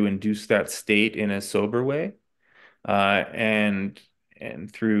learn to induce that state in a sober way. Uh, and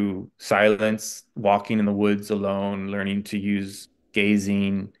and through silence, walking in the woods alone, learning to use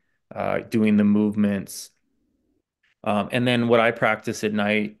gazing, doing the movements. And then what I practice at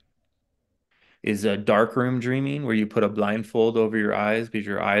night is a dark room dreaming where you put a blindfold over your eyes because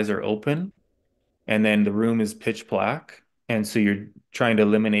your eyes are open and then the room is pitch black. And so you're trying to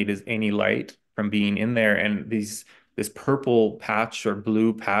eliminate any light from being in there. And this purple patch or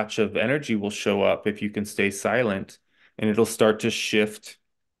blue patch of energy will show up if you can stay silent, and it'll start to shift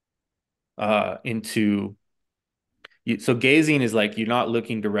into so gazing is like you're not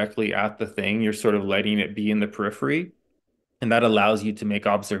looking directly at the thing, you're sort of letting it be in the periphery, and that allows you to make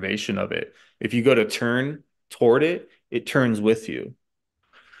observation of it. If you go to turn toward it, it turns with you,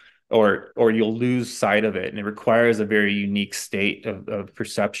 or you'll lose sight of it, and it requires a very unique state of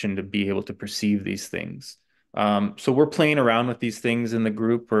perception to be able to perceive these things. So we're playing around with these things in the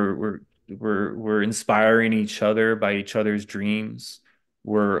group. We're inspiring each other by each other's dreams.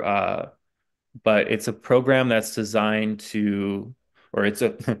 We're But it's a program that's designed to, or it's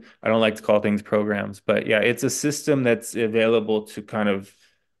a, I don't like to call things programs, but yeah, it's a system that's available to kind of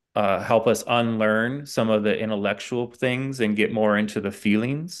help us unlearn some of the intellectual things and get more into the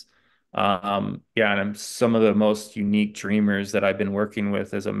feelings. Yeah, and I'm some of the most unique dreamers that I've been working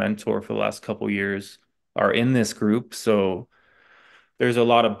with as a mentor for the last couple years are in this group. So there's a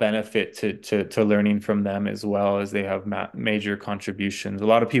lot of benefit to learning from them as well, as they have major contributions. A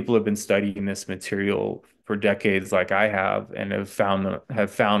lot of people have been studying this material for decades, like I have, and have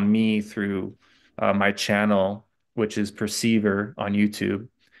found me through my channel, which is Perceiver on YouTube.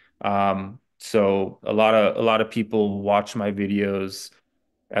 So a lot of people watch my videos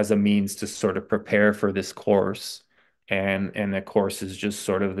as a means to sort of prepare for this course. And the course is just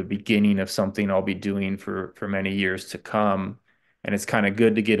sort of the beginning of something I'll be doing for many years to come. And it's kind of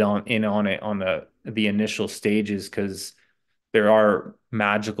good to get on it on the initial stages because there are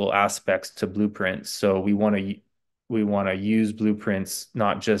magical aspects to blueprints. So we want to use blueprints,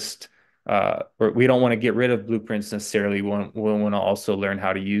 not just or we don't want to get rid of blueprints necessarily. We want to also learn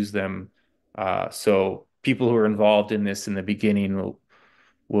how to use them. So people who are involved in this in the beginning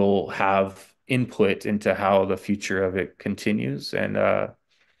will have input into how the future of it continues. And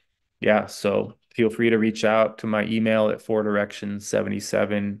yeah, so feel free to reach out to my email at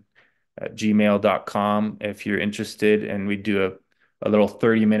fourdirection77@gmail.com if you're interested. And we do a little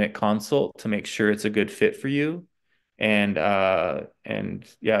 30-minute consult to make sure it's a good fit for you. And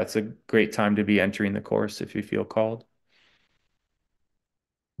yeah, it's a great time to be entering the course if you feel called.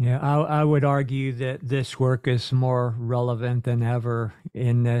 Yeah, I would argue that this work is more relevant than ever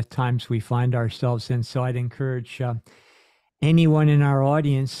in the times we find ourselves in. So I'd encourage anyone in our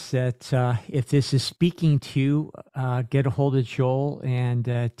audience that if this is speaking to you, get a hold of Joel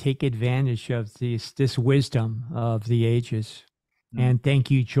and take advantage of this wisdom of the ages. Mm. And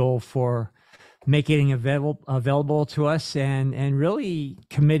thank you, Joel, for making it available to us and really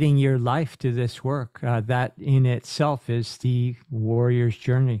committing your life to this work. That in itself is the warrior's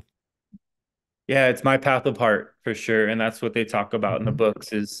journey. Yeah, it's my path of heart for sure, and that's what they talk about in the Mhm.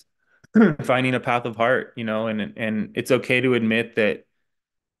 books is finding a path of heart, you know, and it's okay to admit that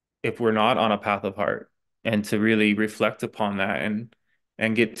if we're not on a path of heart and to really reflect upon that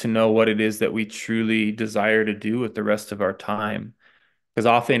and get to know what it is that we truly desire to do with the rest of our time. Because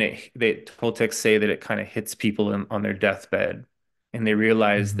often Toltecs say that it kind of hits people on their deathbed, and they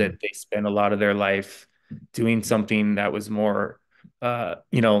realize Mhm. that they spent a lot of their life doing something that was more,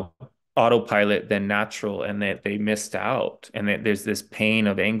 you know, autopilot than natural, and that they missed out, and that there's this pain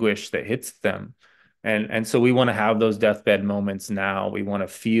of anguish that hits them, and so we want to have those deathbed moments now. We want to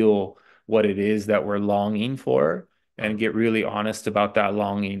feel what it is that we're longing for, and get really honest about that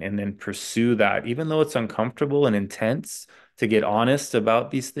longing, and then pursue that, even though it's uncomfortable and intense to get honest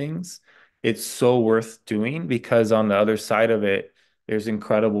about these things. It's so worth doing because on the other side of it, there's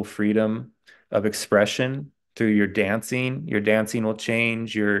incredible freedom of expression through your dancing. Your dancing will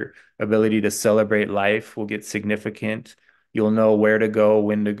change. Your ability to celebrate life will get significant. You'll know where to go,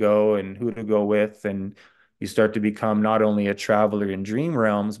 when to go, and who to go with. And you start to become not only a traveler in dream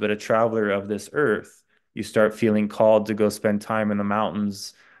realms, but a traveler of this earth. You start feeling called to go spend time in the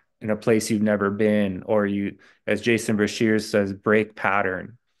mountains in a place you've never been, or you, as Jason Brashear says, break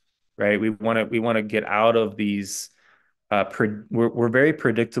pattern, right? We want to get out of these. We're very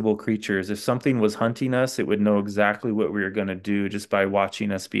predictable creatures. If something was hunting us, it would know exactly what we were going to do just by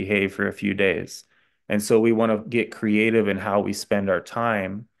watching us behave for a few days. And so we want to get creative in how we spend our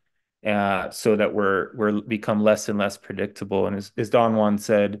time, so that we're become less and less predictable. And as Don Juan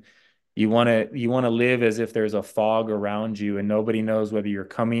said, you want to live as if there's a fog around you and nobody knows whether you're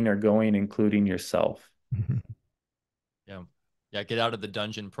coming or going, including yourself. Mhm. Yeah. Yeah. Get out of the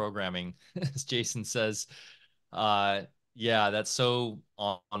dungeon programming, as Jason says. Uh, yeah, that's so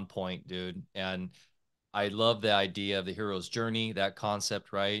on point, dude. And I love the idea of the hero's journey, that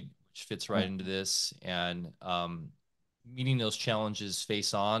concept, right? Which fits right into this. And meeting those challenges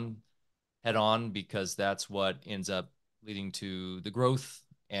head on, because that's what ends up leading to the growth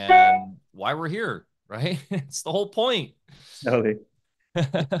and why we're here, right? It's the whole point. Totally.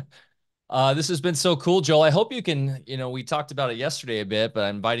 This has been so cool, Joel. I hope you can, we talked about it yesterday a bit, but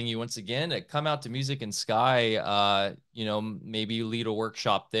I'm inviting you once again to come out to Music and Sky. Maybe you lead a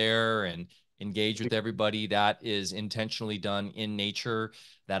workshop there and engage with everybody. That is intentionally done in nature,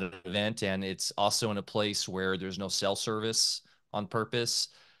 that event. And it's also in a place where there's no cell service on purpose.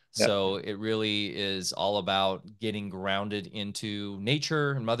 Yeah. So it really is all about getting grounded into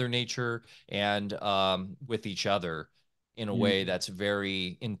nature and Mother Nature and with each other in a way Mm. that's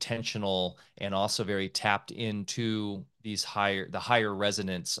very intentional and also very tapped into the higher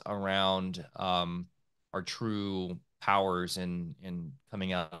resonance around our true powers and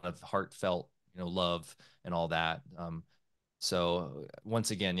coming out of heartfelt, love and all that. So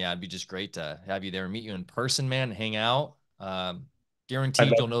once again, yeah, it'd be just great to have you there and meet you in person, man, hang out. I'd Guaranteed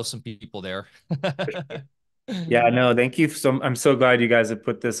love you'll know some people there. to. Yeah, no, thank you. I'm so glad you guys have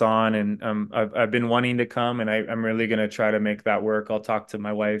put this on, and I've been wanting to come, and I'm really gonna try to make that work. I'll talk to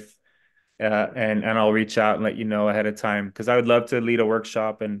my wife, and I'll reach out and let you know ahead of time because I would love to lead a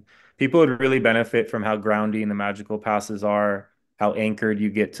workshop, and people would really benefit from how grounding the magical passes are, how anchored you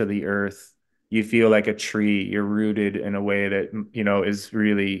get to the earth. You feel like a tree. You're rooted in a way that, is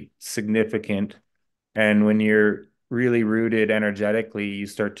really significant. And when you're really rooted energetically, you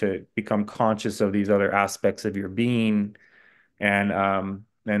start to become conscious of these other aspects of your being, and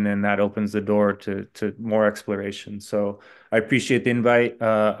then that opens the door to more exploration. So I appreciate the invite.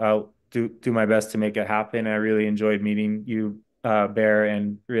 I'll do my best to make it happen. I really enjoyed meeting you, Bear,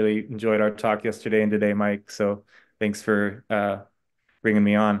 and really enjoyed our talk yesterday and today, Mike. So thanks for bringing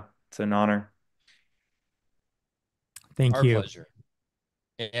me on. It's an honor. Thank Our you. pleasure.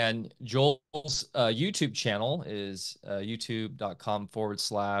 And Joel's YouTube channel is youtube.com/,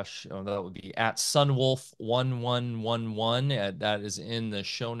 that would be at Sunwolf1111. That is in the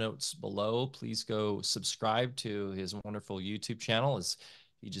show notes below. Please go subscribe to his wonderful YouTube channel. As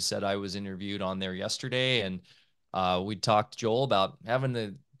he just said, I was interviewed on there yesterday, and we talked, Joel, about having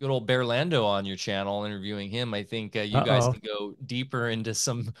the good old Bear Lando on your channel, interviewing him. I think you guys Uh-oh. can go deeper into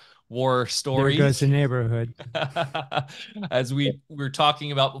some war There goes stories. the neighborhood. As we were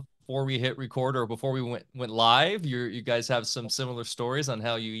talking about before we hit record or before we went live, you guys have some similar stories on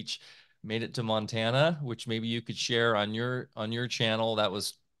how you each made it to Montana, which maybe you could share on your channel. That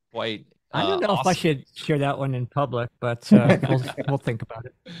was quite I don't know if I awesome. should share that one in public, but we'll think about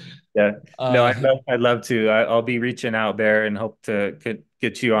it. Yeah. No, Uh, I'd love to. I'll be reaching out there and hope to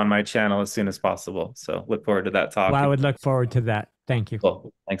get you on my channel as soon as possible. So look forward to that Well, talk. I would look forward to that. Thank you.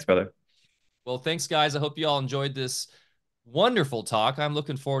 Cool. Thanks, brother. well, thanks, guys. I hope you all enjoyed this wonderful talk. I'm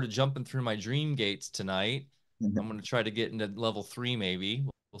looking forward to jumping through my dream gates tonight. I'm going to try to get into level 3, maybe.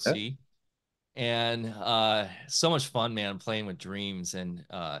 We'll Yeah. see. And so much fun, man, playing with dreams and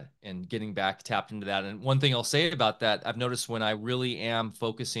getting back tapped into that. And one thing I'll say about that, I've noticed when I really am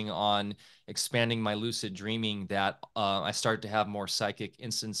focusing on expanding my lucid dreaming, that I start to have more psychic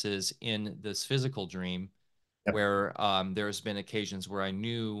instances in this physical dream, Yep. where there's been occasions where I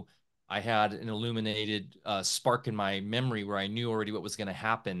knew I had an illuminated spark in my memory where I knew already what was going to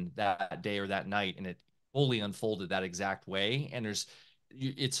happen that day or that night, and it fully unfolded that exact way. And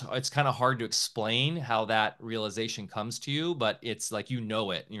it's kind of hard to explain how that realization comes to you, but it's like, you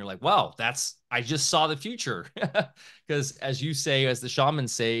know it, and you're like, wow, I just saw the future. Because as you say, as the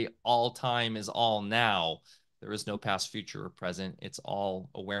shamans say, all time is all now. There is no past, future, or present. It's all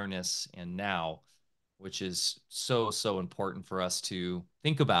awareness and now, which is so important for us to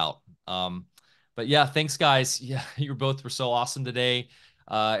think about. But yeah, thanks, guys. Yeah, you both were so awesome today.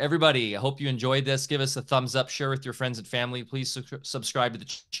 Everybody, I hope you enjoyed this. Give us a thumbs up, share with your friends and family. Please subscribe to the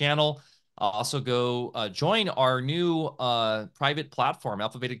channel. Also go join our new private platform,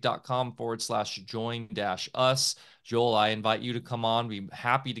 alphavedic.com/join-us. Joel, I invite you to come on. We'd be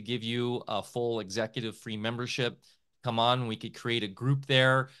happy to give you a full executive free membership. Come on, we could create a group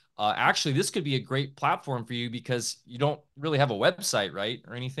there. Actually, this could be a great platform for you because you don't really have a website, right,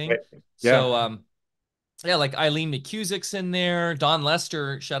 or anything. Right. Yeah. So, yeah, like Eileen McCusick's in there. Dawn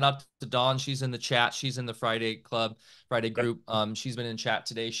Lester, shout out to Dawn. She's in the chat. She's in the Friday Club, Friday Yep. group. She's been in chat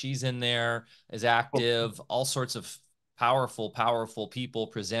today. She's in there, is Cool. active. All sorts of powerful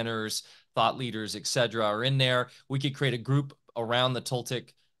people, presenters, thought leaders, etc., are in there. We could create a group around the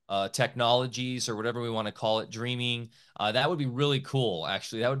Toltec technologies, or whatever we want to call it, dreaming. That would be really cool.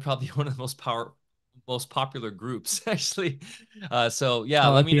 Actually, that would probably be one of the most popular groups. Actually, so yeah,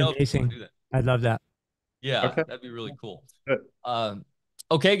 Oh, let it'd me be know if you want to amazing. do that. I'd love that. Yeah, Okay. that'd be really cool. Good.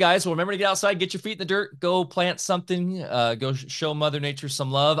 Okay, guys. Well, remember to get outside, get your feet in the dirt, go plant something, go show Mother Nature some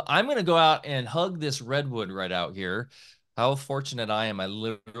love. I'm going to go out and hug this redwood right out here. How fortunate I am. I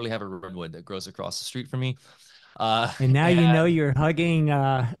literally have a redwood that grows across the street from me. And now you know And you're hugging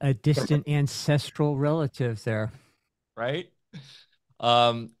a distant ancestral relative there. right.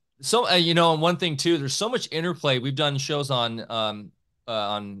 So and one thing too, there's so much interplay. We've done shows on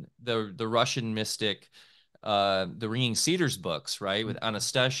the Russian mystic, the Ringing Cedars books, right, with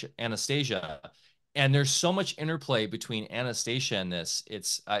Anastasia, and there's so much interplay between Anastasia and this.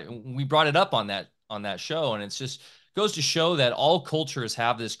 We brought it up on that show, and it's just goes to show that all cultures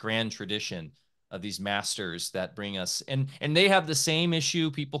have this grand tradition of these masters that bring us, and they have the same issue,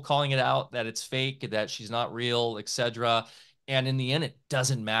 people calling it out that it's fake, that she's not real, etc. And in the end, it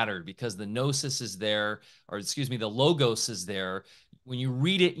doesn't matter because the gnosis is there, or excuse me, the logos is there. When you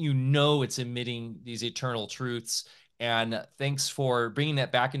read it, you know it's emitting these eternal truths. And thanks for bringing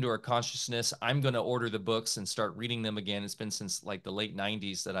that back into our consciousness. I'm going to order the books and start reading them again. It's been since like the late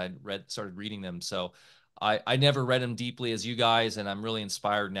 90s that I started reading them. So I never read them deeply as you guys, and I'm really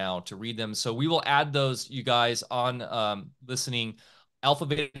inspired now to read them. So we will add those, you guys, on listening,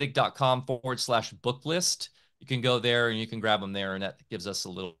 alphavedic.com/book list. You can go there and you can grab them there, and that gives us a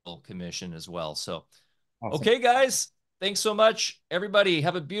little commission as well. So, Awesome. okay, guys, thanks so much. Everybody,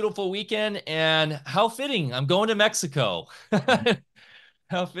 have a beautiful weekend. And how fitting, I'm going to Mexico.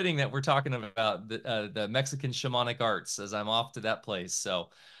 How fitting that we're talking about the Mexican shamanic arts as I'm off to that place. So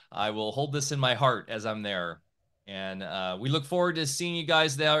I will hold this in my heart as I'm there. And we look forward to seeing you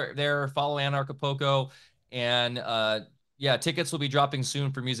guys there. Follow Anarchapulco. And yeah, tickets will be dropping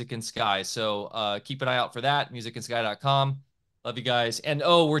soon for Music in Sky. So keep an eye out for that, musicandsky.com. Love you guys. And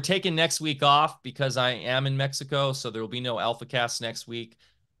oh, we're taking next week off because I am in Mexico. So there will be no Alpha Cast next week.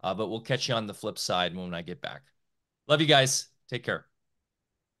 But we'll catch you on the flip side when I get back. Love you guys. Take care.